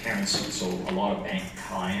transparency, so a lot of bank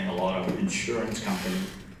client, a lot of insurance company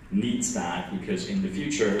needs that because in the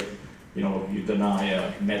future, if you deny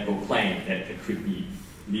a medical claim, that it could be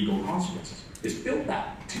legal consequences. It's built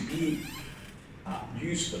that to be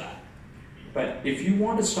used for that. But if you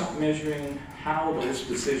want to start measuring how those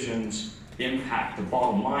decisions impact the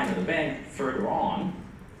bottom line of the bank further on,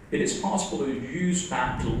 it is possible to use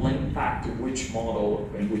that to link back to which model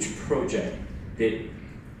and which project did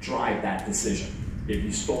drive that decision. If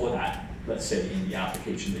you store that, let's say, in the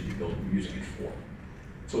application that you built using it for.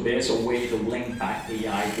 So there's a way to link back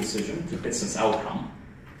AI decision to business outcome.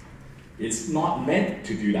 It's not meant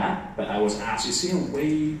to do that, but I was asked, is there a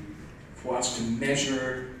way for us to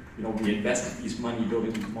measure, we invested these money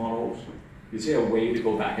building these models, is there a way to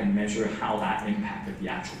go back and measure how that impacted the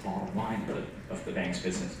actual bottom line of the bank's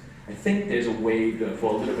business? I think there's a way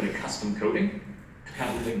for a little bit of custom coding to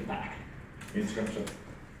kind of link back in terms of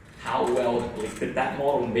how well, did that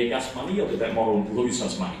model make us money or did that model lose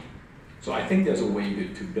us money? So I think there's a way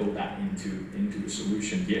to build that into a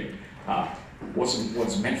solution here.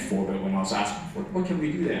 Wasn't meant for, but when I was asked, what can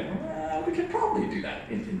we do there? We can probably do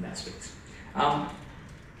that in that space.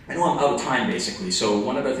 I know I'm out of time basically, so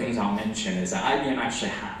one of the things I'll mention is that IBM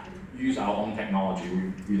actually use our own technology.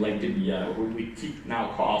 We like to be, we keep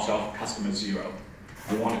now call ourselves customer zero.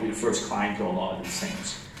 We want to be the first client to a lot of these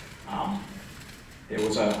things. There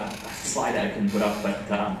was a slide that I can put up,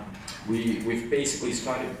 but we've basically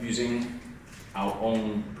started using our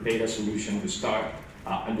own data solution to start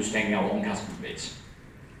understanding our own customer base.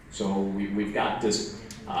 So we've got this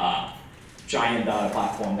giant data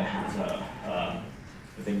platform that has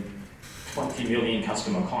I think 20 million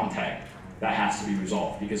customer contact that has to be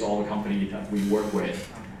resolved because all the companies that we work with.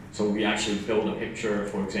 So we actually build a picture,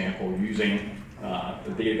 for example, using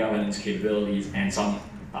the data governance capabilities and some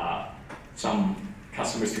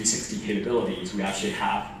customer 360 capabilities. We actually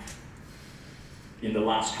have, in the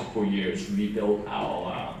last couple of years, rebuilt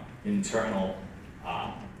our internal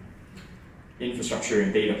infrastructure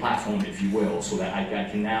and data platform, if you will, so that I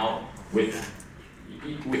can now, with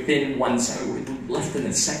within less than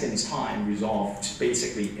a second's time, resolve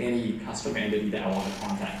basically any customer entity that I want to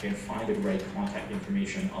contact and find the right contact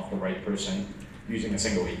information of the right person using a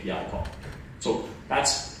single API call. So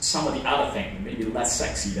that's some of the other things, maybe less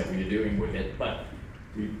sexy that we're doing with it, but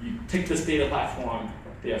you take this data platform,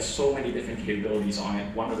 there are so many different capabilities on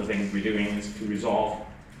it. One of the things we're doing is to resolve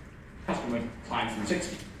customer client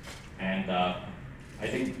 360. And I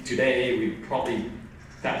think today we probably,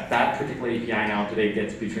 that particular API now today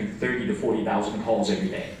gets between 30 to 40,000 calls every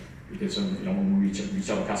day. Because when we reach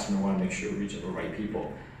out a customer, we want to make sure we reach out the right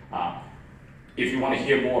people. If you want to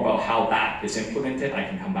hear more about how that is implemented, I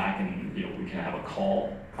can come back and we can have a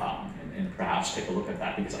call and perhaps take a look at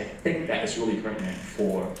that, because I think that is really pertinent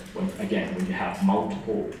for when you have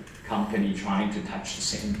multiple companies trying to touch the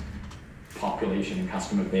same population and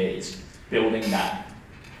customer base, building that.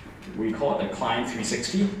 We call it the Client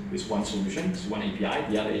 360 is one solution, it's one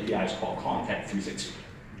API. The other API is called Contact 360.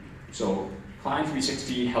 So Client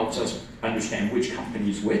 360 helps us understand which company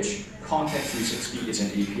is which. Contact 360 is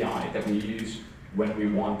an API that we use when we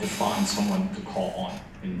want to find someone to call on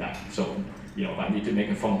in that. So if I need to make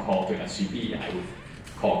a phone call to SCB, I would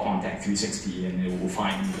call Contact 360 and it will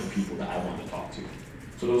find me the people that I want to talk to.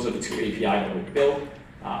 So those are the two API that we built.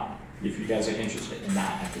 If you guys are interested in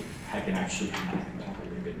that, I can actually come back and talk a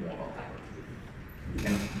little bit more about that.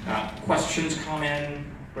 And questions, comment,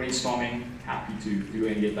 brainstorming, happy to do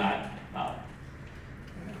any of that.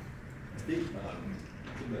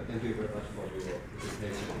 Thank you very much for your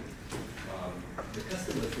presentation. The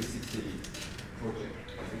customer 360 project,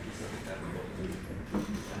 I think is something that we want to do.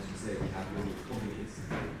 As you say, we have many companies.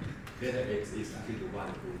 DataX is, I think, the one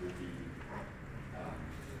who will be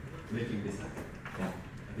making this happen. Yeah.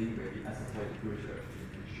 I think maybe as a point of future, you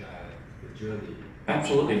can share the journey.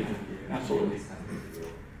 Absolutely. Absolutely.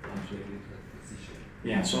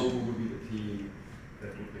 Yeah, so who will be the team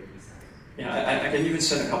that will make this happen? Yeah, I can even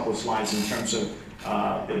send a couple of slides in terms of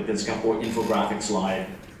there's a couple of infographic slides.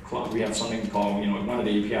 We have something called, one of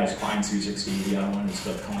the APIs, Client 360, the other one is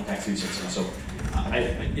the Contact 360. So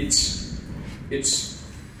it's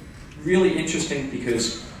really interesting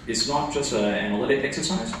because it's not just an analytic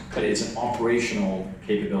exercise, but it's an operational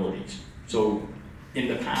capabilities. So in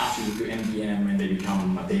the past, you would do MDM and they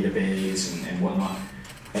become a database and whatnot.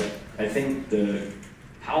 But I think the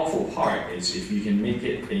powerful part is if you can make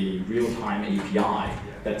it a real-time API,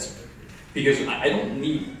 that's because I don't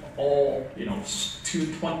need all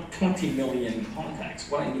 20 million contacts.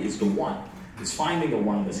 What I need is the one. It's finding the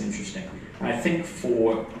one that's interesting. And I think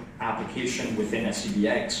for application within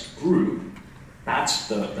SCBX group, that's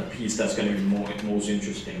the piece that's going to be most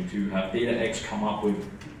interesting, to have DataX come up with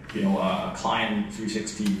a Client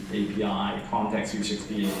 360 API, Contact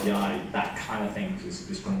 360 API, that kind of thing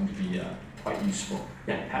is going to be quite useful.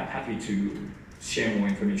 Yeah, happy to share more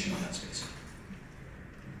information on that space.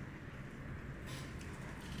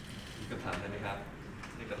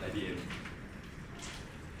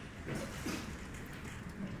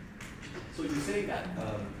 So you say that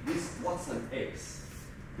this Watson X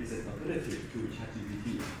is an alternative to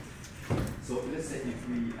ChatGPT. So let's say if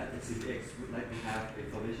we at SCBX would like to have a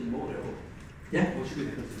foundation model, what should be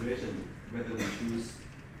the consideration whether we choose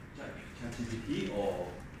ChatGPT or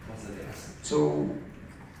Watson X? So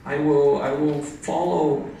I will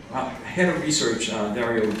follow head of research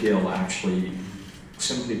Dario Gill actually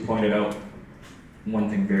simply pointed out one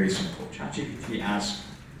thing very simple. ChatGPT, as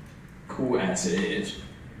cool as it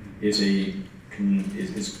is a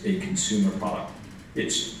consumer product.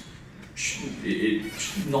 It's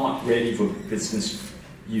not ready for business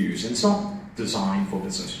use. And it's not designed for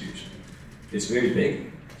business use. It's very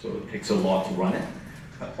big, so it takes a lot to run it.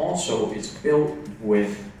 But also, it's built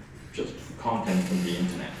with just content from the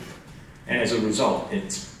internet. And as a result,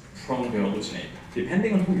 it's prone to hallucinate.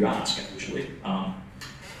 Depending on who you ask, actually.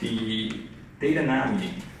 The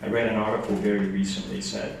DataNami, I read an article very recently,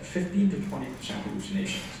 said 15 to 20%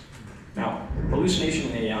 hallucinations. Now, hallucination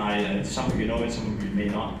in AI, some of you know it, some of you may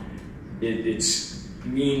not. It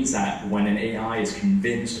means that when an AI is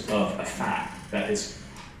convinced of a fact that is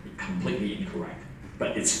completely incorrect,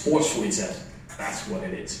 but it forcefully says that's what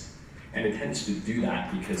it is. And it tends to do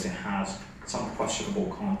that because it has some questionable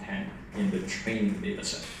content in the training data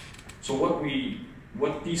set. So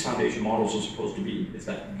what these foundation models are supposed to be is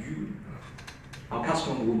that our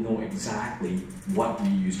customer will know exactly what we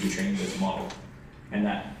use to train this model, and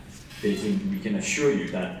that we can assure you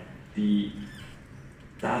that the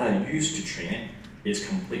data used to train it is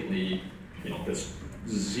completely, there's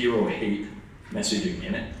zero hate messaging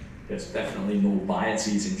in it. There's definitely no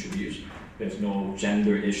biases introduced. There's no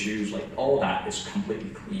gender issues, like all that is completely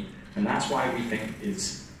clean. And that's why we think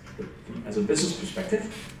it's as a business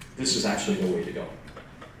perspective, this is actually the way to go.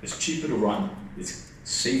 It's cheaper to run, it's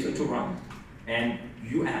safer to run, and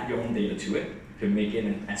you add your own data to it to make it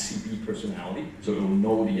an SCB personality, so it will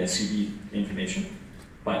know the SCB information,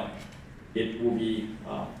 but it will be,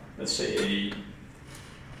 let's say,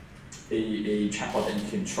 a chatbot that you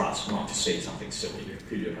can trust, not to say something silly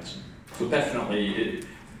to your customer. So definitely,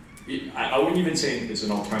 I wouldn't even say it's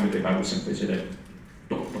an alternative. I would simply say that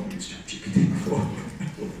don't use ChatGPT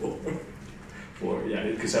for yeah,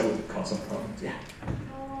 because that would cause some problems. Yeah.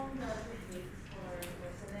 How long does it take for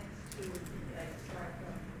SNX to start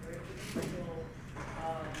from converting until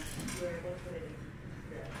you're able to put it in?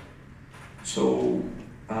 So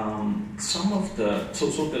some of the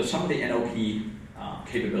NLP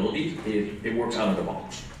capabilities, it works out of the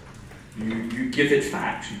box. You give it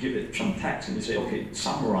facts, you give it some text, and you say, okay,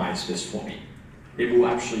 summarize this for me. It will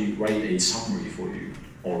actually write a summary for you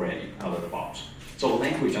already out of the box. So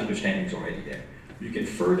language understanding is already there. You can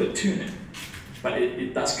further tune it, but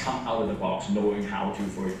it does come out of the box knowing how to,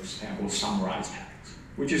 for example, summarize text,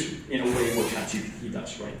 which is in a way what ChatGPT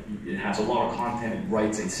does, right? It has a lot of content, it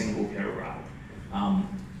writes a single paragraph.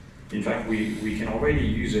 In fact, we can already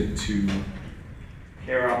use it to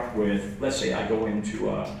pair up with, let's say I go into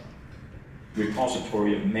a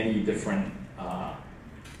repository of many different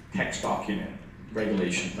text document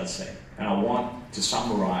regulations, let's say, and I want to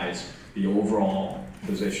summarize the overall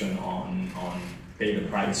position on data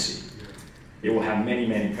privacy. It will have many,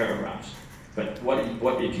 many paragraphs, but what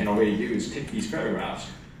it can already do is take these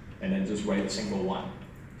paragraphs and then just write a single one,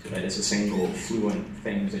 so that it's a single fluent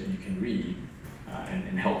thing that you can read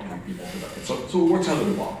and help people productive. So it works out of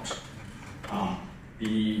the box.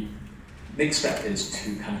 The next step is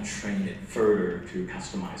to kind of train it further to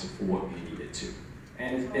customize it for what we need it to.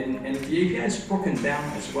 And the API is broken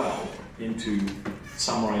down as well into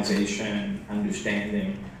summarization,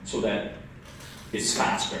 understanding, so that it's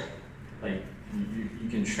faster. Like you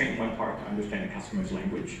can train one part to understand the customer's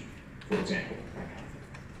language, for example. That kind of thing.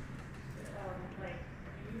 Like,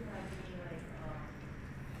 do you have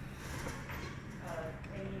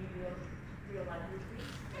any real life use?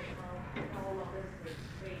 Like how long does it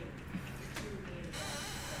take to gain that?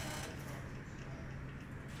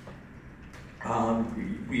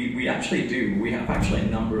 We actually do. We have actually a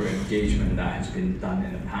number of engagement that has been done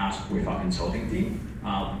in the past with our consulting team.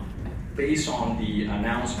 Based on the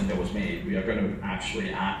announcement that was made, we are going to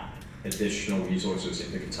actually add additional resources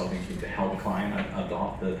in the consulting team to help the client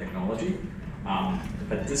adopt the technology.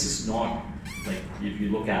 But this is not, like, if you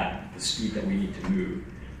look at the speed that we need to move,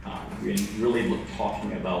 we're really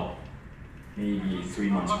talking about maybe 3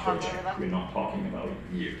 months project. We're not talking about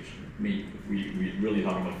years. We're really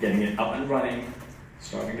talking about getting it up and running,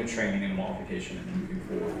 starting the training and modification, and moving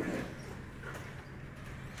forward with it.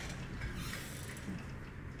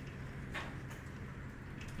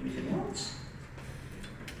 Anything else?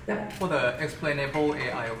 Yeah. For the explainable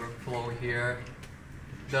AI workflow here,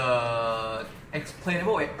 the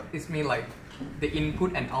explainable is mean like the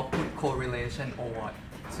input and output correlation or what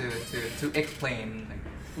to explain like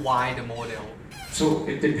why the model. So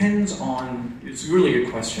it depends on. It's really a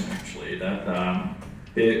good question actually. That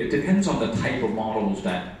it depends on the type of models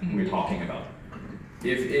that we're talking about.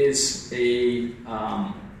 If it's a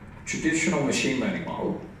traditional machine learning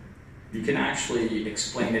model, you can actually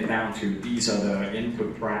explain it down to these are the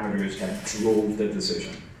input parameters that drove the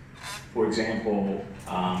decision. For example,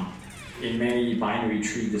 in many binary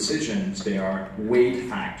tree decisions, there are weight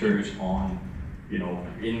factors on,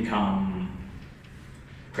 income,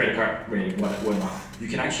 credit card rating, whatnot. You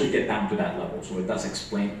can actually get down to that level, so it does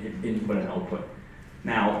explain input and output.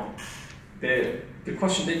 Now, the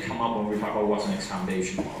question did come up when we talk about what's the next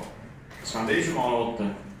foundation model. This foundation model,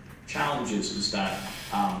 the challenge is that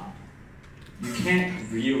you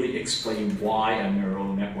can't really explain why a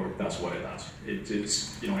neural network does what it does.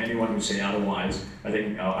 It's anyone who say otherwise, I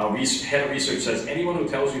think our head of research says anyone who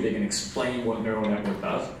tells you they can explain what neural network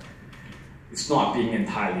does, it's not being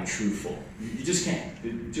entirely truthful. You just can't.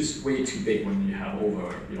 It's just way too big when you have over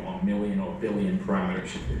a million or a billion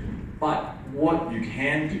parameters. But what you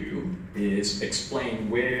can do is explain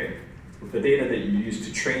where the data that you use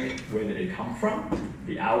to train it, where did it come from,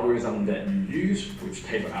 the algorithm that you use, which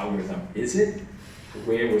type of algorithm is it,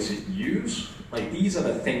 where was it used. Like these are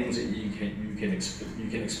the things that you can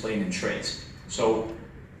explain and trace. So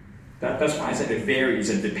that's why I said it varies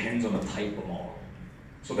and depends on the type of model.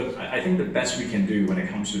 So I think the best we can do when it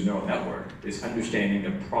comes to neural network is understanding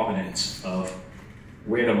the provenance of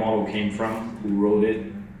where the model came from, who wrote it,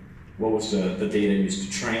 what was the data used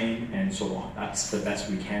to train, and so on. That's the best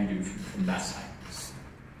we can do from that side.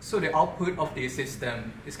 So the output of this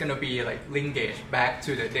system is going to be like linkage back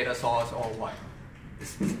to the data source or what?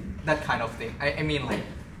 That kind of thing. I mean like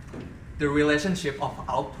the relationship of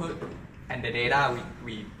output and the data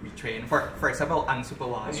we train. For example,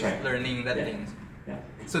 unsupervised learning things. Yeah.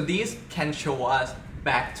 So these can show us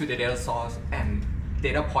back to the data source and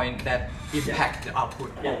data point that impact the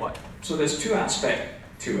output or what? So there's two aspects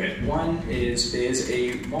to it. One is there's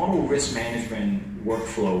a model risk management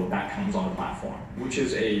workflow that comes on the platform, which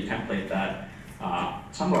is a template that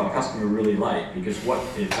some of our customers really like, because what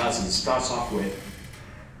it does is it starts off with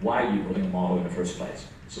why are you building a model in the first place?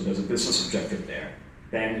 So there's a business objective there.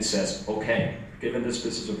 Then it says, okay, given this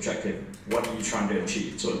business objective, what are you trying to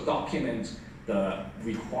achieve? So it documents the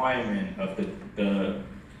requirement of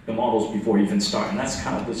the models before you even start, and that's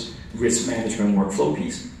kind of this risk management workflow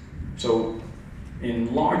piece. So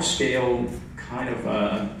in large scale, kind of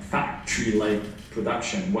a factory-like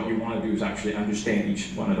production, what you want to do is actually understand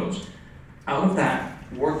each one of those. Out of that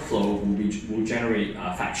workflow will generate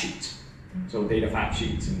fact sheets. So data fact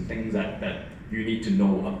sheets and things that you need to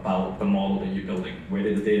know about the model that you're building. Where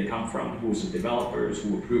did the data come from? Who's the developers?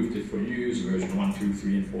 Who approved it for use? Version 1, 2,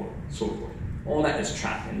 3, and 4, so forth. All that is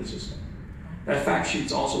tracked in the system. That fact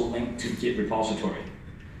sheet's also linked to Git repository.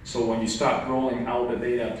 So when you start rolling out the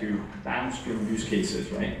data to downstream use cases,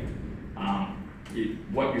 right?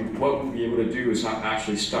 What we'll be able to do is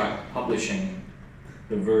actually start publishing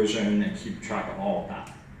the version and keep track of all of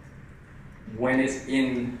that. When it's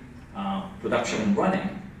in production and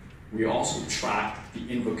running, we also track the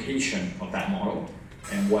invocation of that model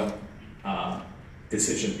and what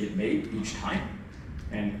decision it made each time.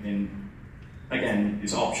 And again,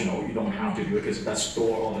 it's optional. You don't have to do it because that's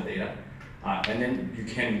store all the data. And then you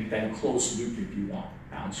can then close loop if you want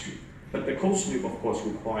downstream. But the closed loop, of course,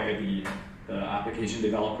 require the application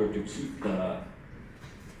developer to keep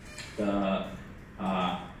the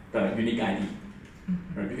unique ID.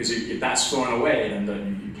 Right? Because if that's thrown away, then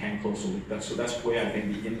you can't close the loop. So that's where I think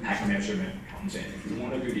the impact measurement comes in. If you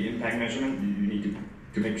want to do the impact measurement, you need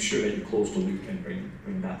to make sure that you close the loop and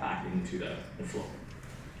bring that back into the flow.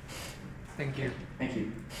 Thank you. Thank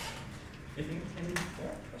you. Any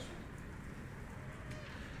more questions?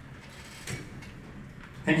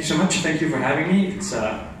 Thank you so much. Thank you for having me. It's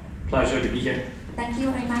a pleasure to be here. Thank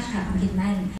you very much ค่ะคุณคิดแม่น